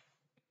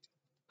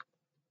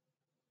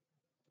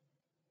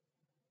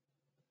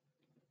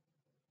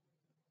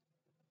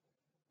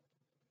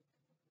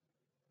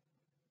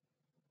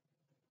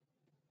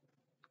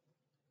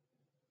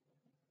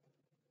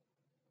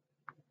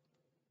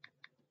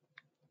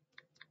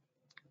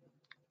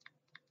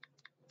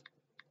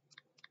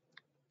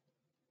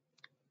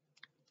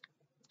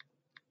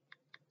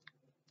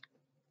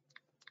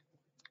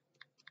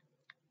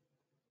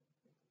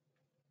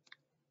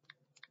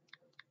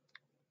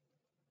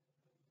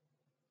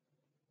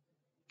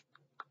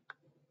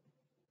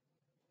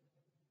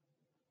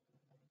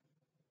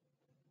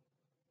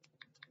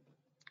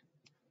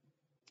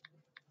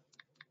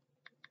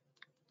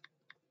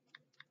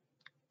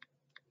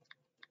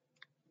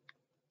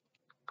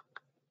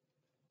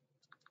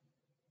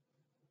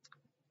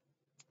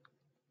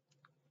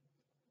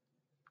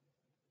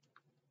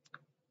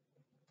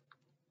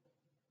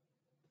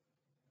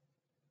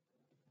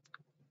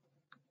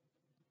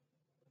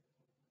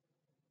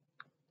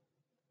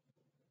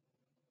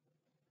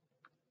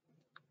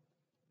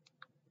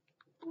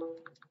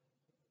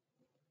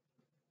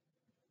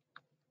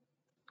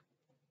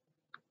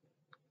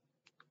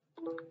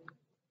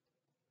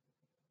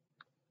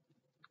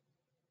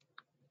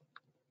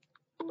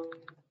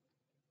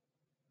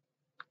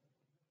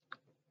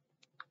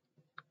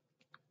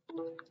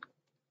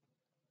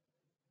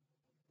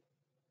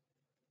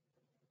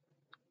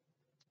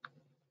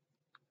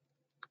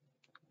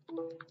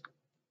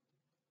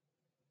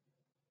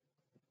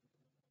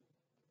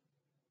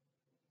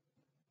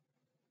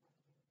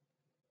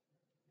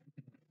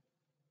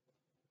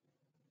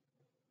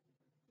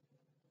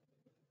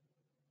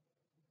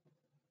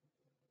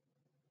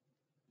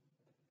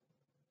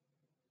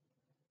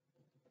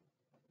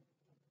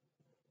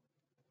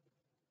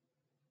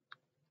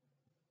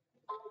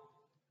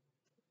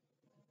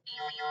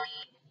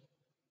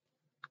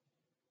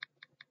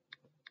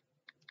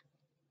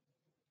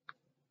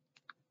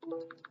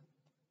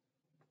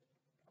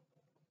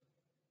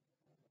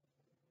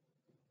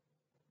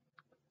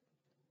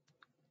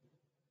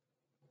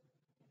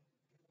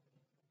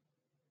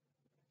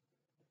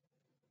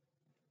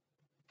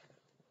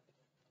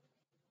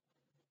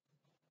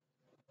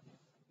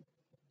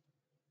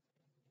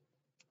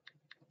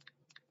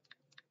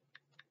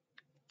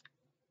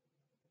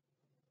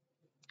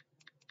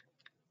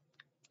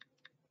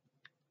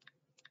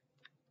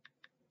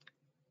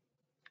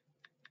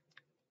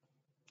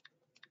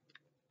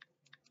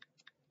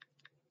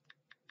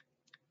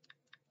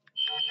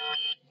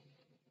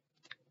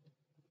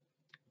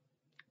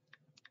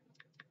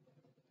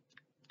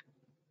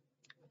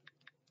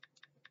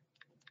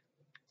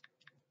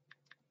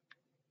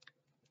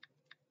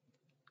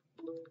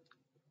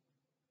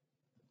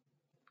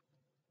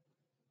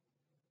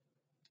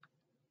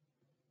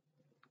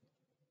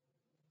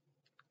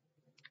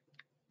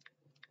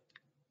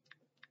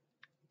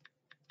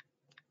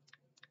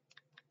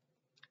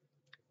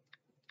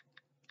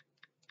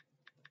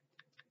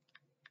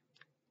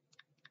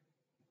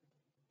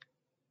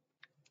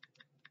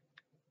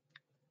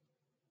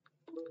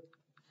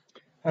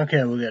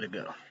 Okay, we gotta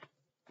go.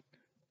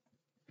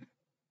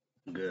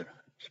 Good.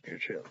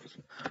 Spirit chills.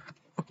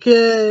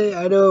 Okay,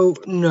 I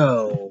don't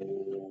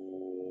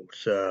know.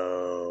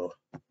 So,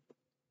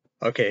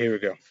 okay, here we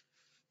go.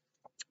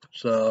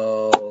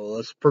 So,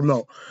 let's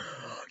promote.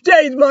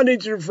 Days Monday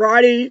through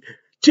Friday,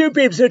 2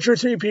 p.m. Central,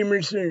 3 p.m.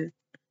 Eastern,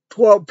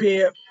 12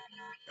 p.m.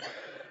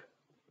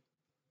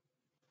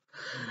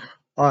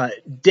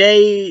 Alright,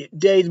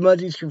 days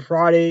Monday through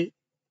Friday,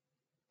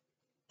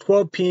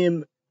 12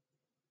 p.m.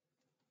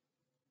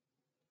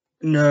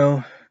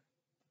 No,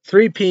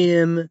 3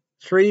 p.m.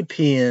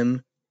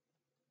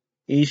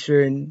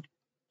 Eastern,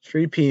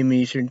 3 p.m.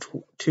 Eastern,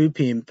 2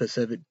 p.m.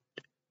 Pacific,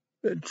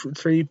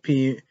 3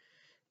 p.m.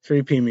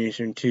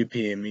 Eastern, 2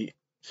 p.m.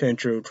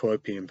 Central,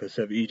 12 p.m.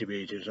 Pacific.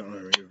 ETB is on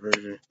the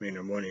version.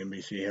 Number 1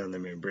 NBC,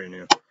 Helen, brand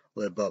new.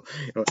 Live up.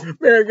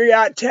 America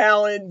Got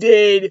Talent,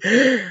 dude.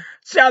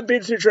 7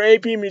 p.m. Central,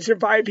 8 p.m. Eastern,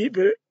 5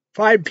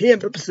 p.m.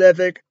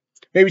 Pacific.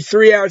 Maybe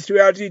 3 hours, 2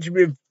 hours each.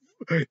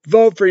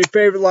 Vote for your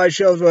favorite live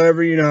shows,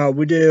 whatever you know how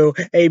we do.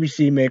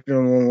 ABC, make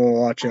them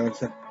watch it.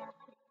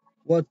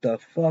 What the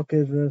fuck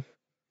is this?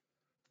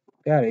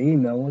 Got an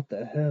email. What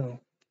the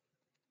hell?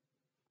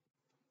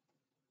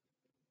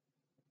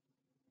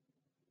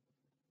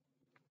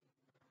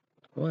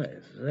 What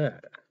is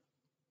that?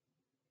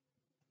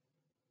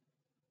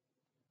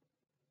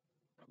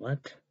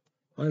 What?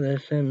 Why did they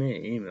send me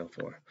an email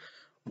for?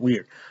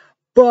 Weird.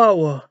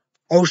 But,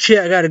 oh shit,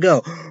 I gotta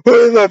go.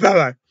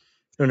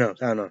 Oh no,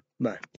 I don't know. Bye.